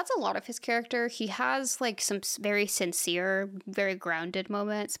 That's a lot of his character. He has, like, some very sincere, very grounded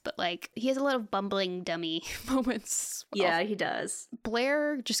moments, but, like, he has a lot of bumbling dummy moments. Yeah, he does.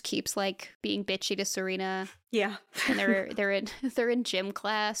 Blair just keeps, like, being bitchy to Serena. Yeah. And they're in gym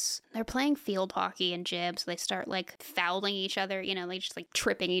class. They're playing field hockey in gym, so they start like fouling each other, you know, like just like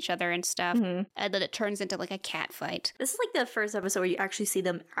tripping each other and stuff. Mm-hmm. And then it turns into like a cat fight. This is like the first episode where you actually see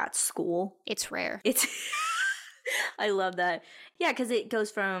them at school. It's rare. It's I love that. Yeah, because it goes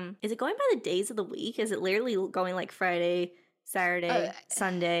from, is it going by the days of the week? Is it literally going like Friday, Saturday,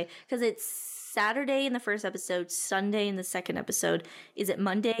 Sunday? Because it's Saturday in the first episode, Sunday in the second episode. Is it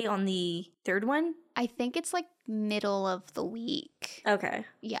Monday on the third one? I think it's like middle of the week. Okay.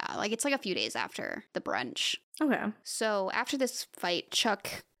 Yeah, like it's like a few days after the brunch. Okay. So after this fight,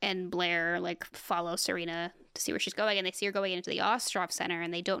 Chuck and Blair like follow Serena to see where she's going, and they see her going into the Ostroff Center,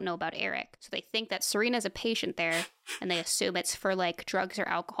 and they don't know about Eric. So they think that Serena's a patient there, and they assume it's for like drugs or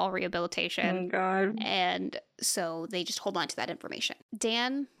alcohol rehabilitation. Oh God. And so they just hold on to that information.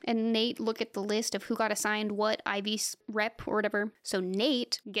 Dan and Nate look at the list of who got assigned what Ivy's rep or whatever. So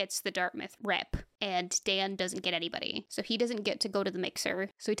Nate gets the Dartmouth rep, and Dan doesn't get anybody. So he doesn't get to go to the mixer.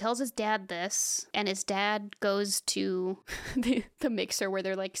 So he tells his dad this, and his dad goes to the mixer where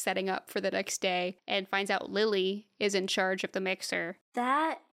they're like setting up for the next day and finds out Lily is in charge of the mixer.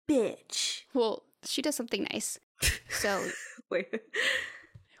 That bitch. Well, she does something nice. So wait.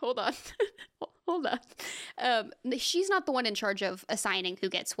 Hold on. Hold on. She's not the one in charge of assigning who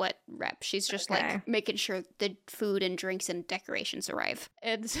gets what rep. She's just like making sure the food and drinks and decorations arrive.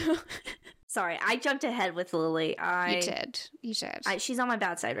 And so sorry, I jumped ahead with Lily. You did. She's on my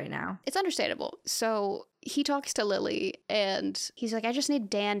bad side right now. It's understandable. So he talks to Lily, and he's like, I just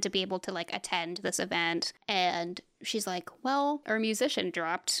need Dan to be able to like attend this event. And she's like, well, our musician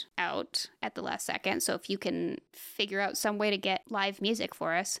dropped out at the last second, so if you can figure out some way to get live music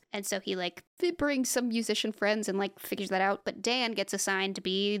for us. And so he like brings some musician friends and like figures that out. But Dan gets assigned to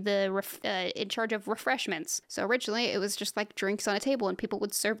be the in charge of refreshments. So originally it was just like drinks on a table and people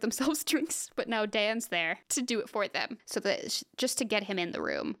would serve themselves drinks, but now Dan's there to do it for them. So that just to get him in the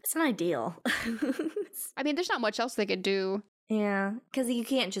room. It's not ideal. I mean, there's not much else they could do. Yeah, because you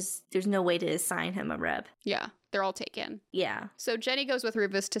can't just, there's no way to assign him a rep. Yeah, they're all taken. Yeah. So Jenny goes with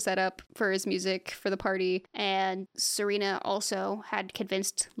Rufus to set up for his music for the party, and Serena also had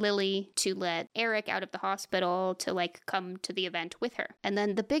convinced Lily to let Eric out of the hospital to like come to the event with her. And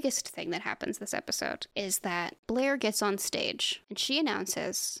then the biggest thing that happens this episode is that Blair gets on stage and she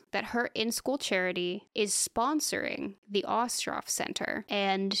announces that her in-school charity is sponsoring the Ostroff Center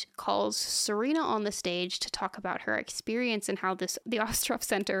and calls Serena on the stage to talk about her experience and how the Ostroff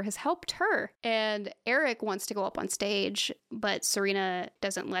Center has helped her. And Eric wants to go up on stage, but Serena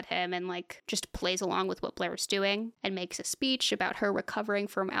doesn't let him and like just plays along with what Blair's doing and makes a speech about her recovering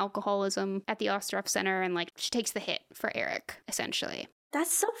from alcoholism at the Ostroff Center, and like she takes the hit for Eric, essentially.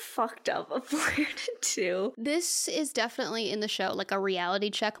 That's so fucked up of Blair to do. This is definitely in the show like a reality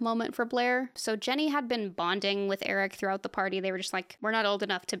check moment for Blair. So Jenny had been bonding with Eric throughout the party. They were just like, we're not old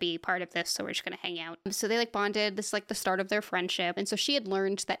enough to be part of this, so we're just gonna hang out. So they like bonded. This is like the start of their friendship. And so she had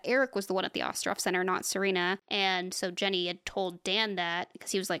learned that Eric was the one at the Ostroff Center, not Serena. And so Jenny had told Dan that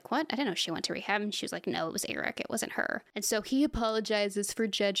because he was like, what? I didn't know she went to rehab. And she was like, no, it was Eric. It wasn't her. And so he apologizes for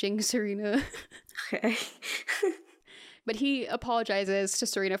judging Serena. Okay. But he apologizes to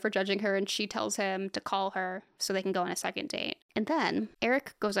Serena for judging her, and she tells him to call her so they can go on a second date. And then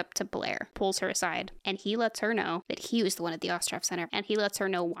Eric goes up to Blair, pulls her aside, and he lets her know that he was the one at the Ostroff Center, and he lets her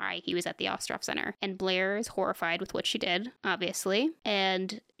know why he was at the Ostroff Center. And Blair is horrified with what she did, obviously,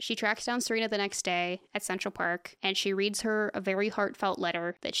 and she tracks down Serena the next day at Central Park, and she reads her a very heartfelt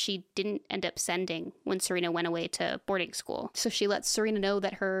letter that she didn't end up sending when Serena went away to boarding school. So she lets Serena know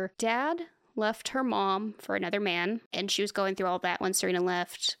that her dad left her mom for another man, and she was going through all that when Serena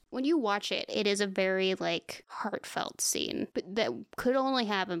left. When you watch it, it is a very, like, heartfelt scene, but that could only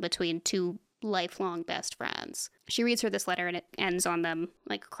happen between two lifelong best friends. She reads her this letter, and it ends on them,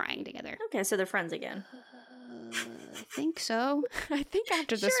 like, crying together. Okay, so they're friends again. I think so. I think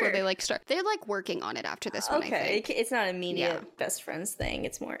after this one, they, like, start... They're, like, working on it after this one, I think. It's not an immediate best friends thing.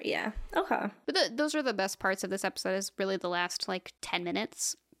 It's more, Okay. But those are the best parts of this episode, is really the last, like, 10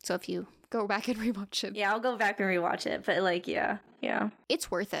 minutes. So if you go back and rewatch it. Yeah, I'll go back and rewatch it. But, like, yeah.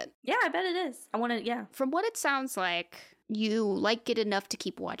 It's worth it. Yeah, I bet it is. I want to, From what it sounds like, you like it enough to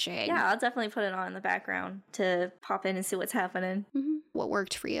keep watching. Yeah, I'll definitely put it on in the background to pop in and see what's happening. Mm-hmm. What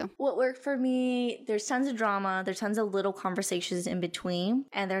worked for you? What worked for me, there's tons of drama, there's tons of little conversations in between,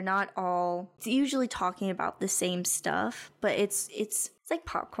 and they're not all, it's usually talking about the same stuff, but it's like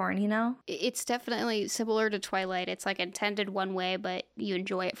popcorn, you know? It's definitely similar to Twilight. It's like intended one way, but you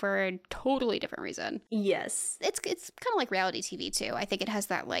enjoy it for a totally different reason. Yes. It's kind of like reality TV too. I think it has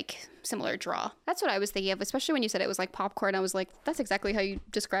that like similar draw. That's what I was thinking of, especially when you said it was like popcorn. I was like, that's exactly how you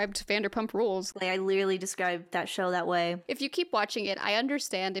described Vanderpump Rules. Like I literally described that show that way. If you keep watching it, I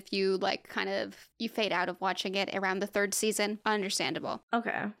understand if you like kind of, you fade out of watching it around the third season. Understandable.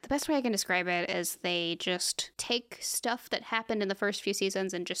 Okay. The best way I can describe it is they just take stuff that happened in the first few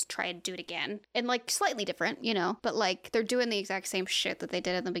seasons and just try and do it again. And like slightly different, you know, but like they're doing the exact same shit that they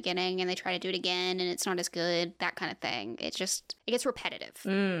did in the beginning and they try to do it again and it's not as good, that kind of thing. It gets repetitive.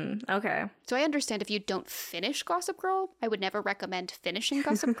 Okay. So I understand if you don't finish Gossip Girl. I would never recommend finishing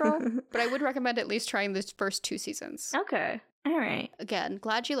Gossip Girl, but I would recommend at least trying the first 2 seasons. Okay. All right. Again,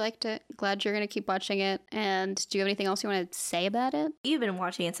 glad you liked it. Glad you're going to keep watching it. And do you have anything else you want to say about it? You've been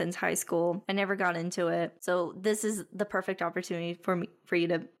watching it since high school. I never got into it. So this is the perfect opportunity for you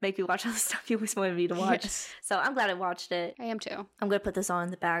to make me watch all the stuff you always wanted me to watch. Yes. So I'm glad I watched it. I am too. I'm going to put this on in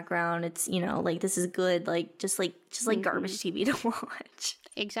the background. It's, you know, like this is good. Like just like garbage TV to watch.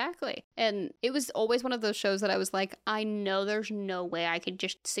 Exactly. And it was always one of those shows that I was like, I know there's no way I could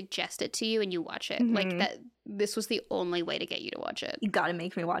just suggest it to you and you watch it. Mm-hmm. Like that. This was the only way to get you to watch it. You gotta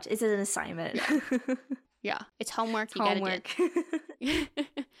make me watch. It's an assignment. Yeah. It's homework. You gotta do.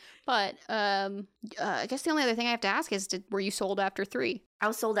 But I guess the only other thing I have to ask is, were you sold after 3? I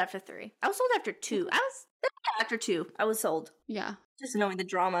was sold after 3. I was sold after 2. After 2. I was sold. Yeah. Just knowing the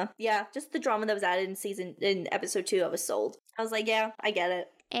drama. Yeah, just the drama that was added in episode 2, I was sold. I was like, yeah, I get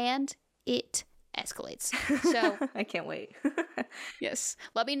it. And it escalates. So I can't wait. Yes.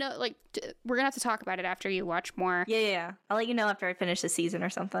 Let me know, like, we're gonna have to talk about it after you watch more. Yeah. I'll let you know after I finish the season or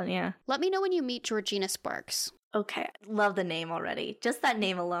something, yeah. Let me know when you meet Georgina Sparks. Okay. Love the name already. Just that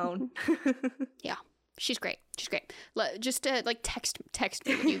name alone. Yeah. She's great. Just like text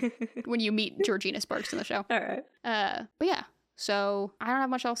me when you meet Georgina Sparks in the show. All right. But yeah. So I don't have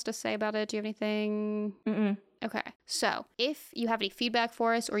much else to say about it. Do you have anything? Mm-mm. Okay, so if you have any feedback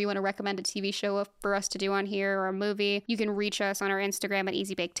for us or you want to recommend a TV show for us to do on here or a movie, you can reach us on our Instagram at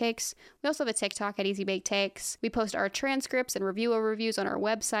Easy Baked Takes. We also have a TikTok at Easy Baked Takes. We post our transcripts and review overviews on our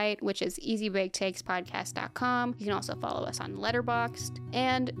website, which is easybakedtakespodcast.com. You can also follow us on Letterboxd.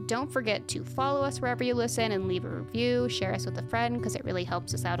 And don't forget to follow us wherever you listen and leave a review. Share us with a friend because it really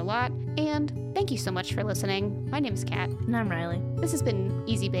helps us out a lot. And thank you so much for listening. My name is Kat. And I'm Riley. This has been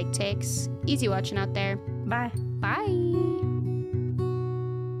Easy Baked Takes. Easy watching out there. Bye. Bye.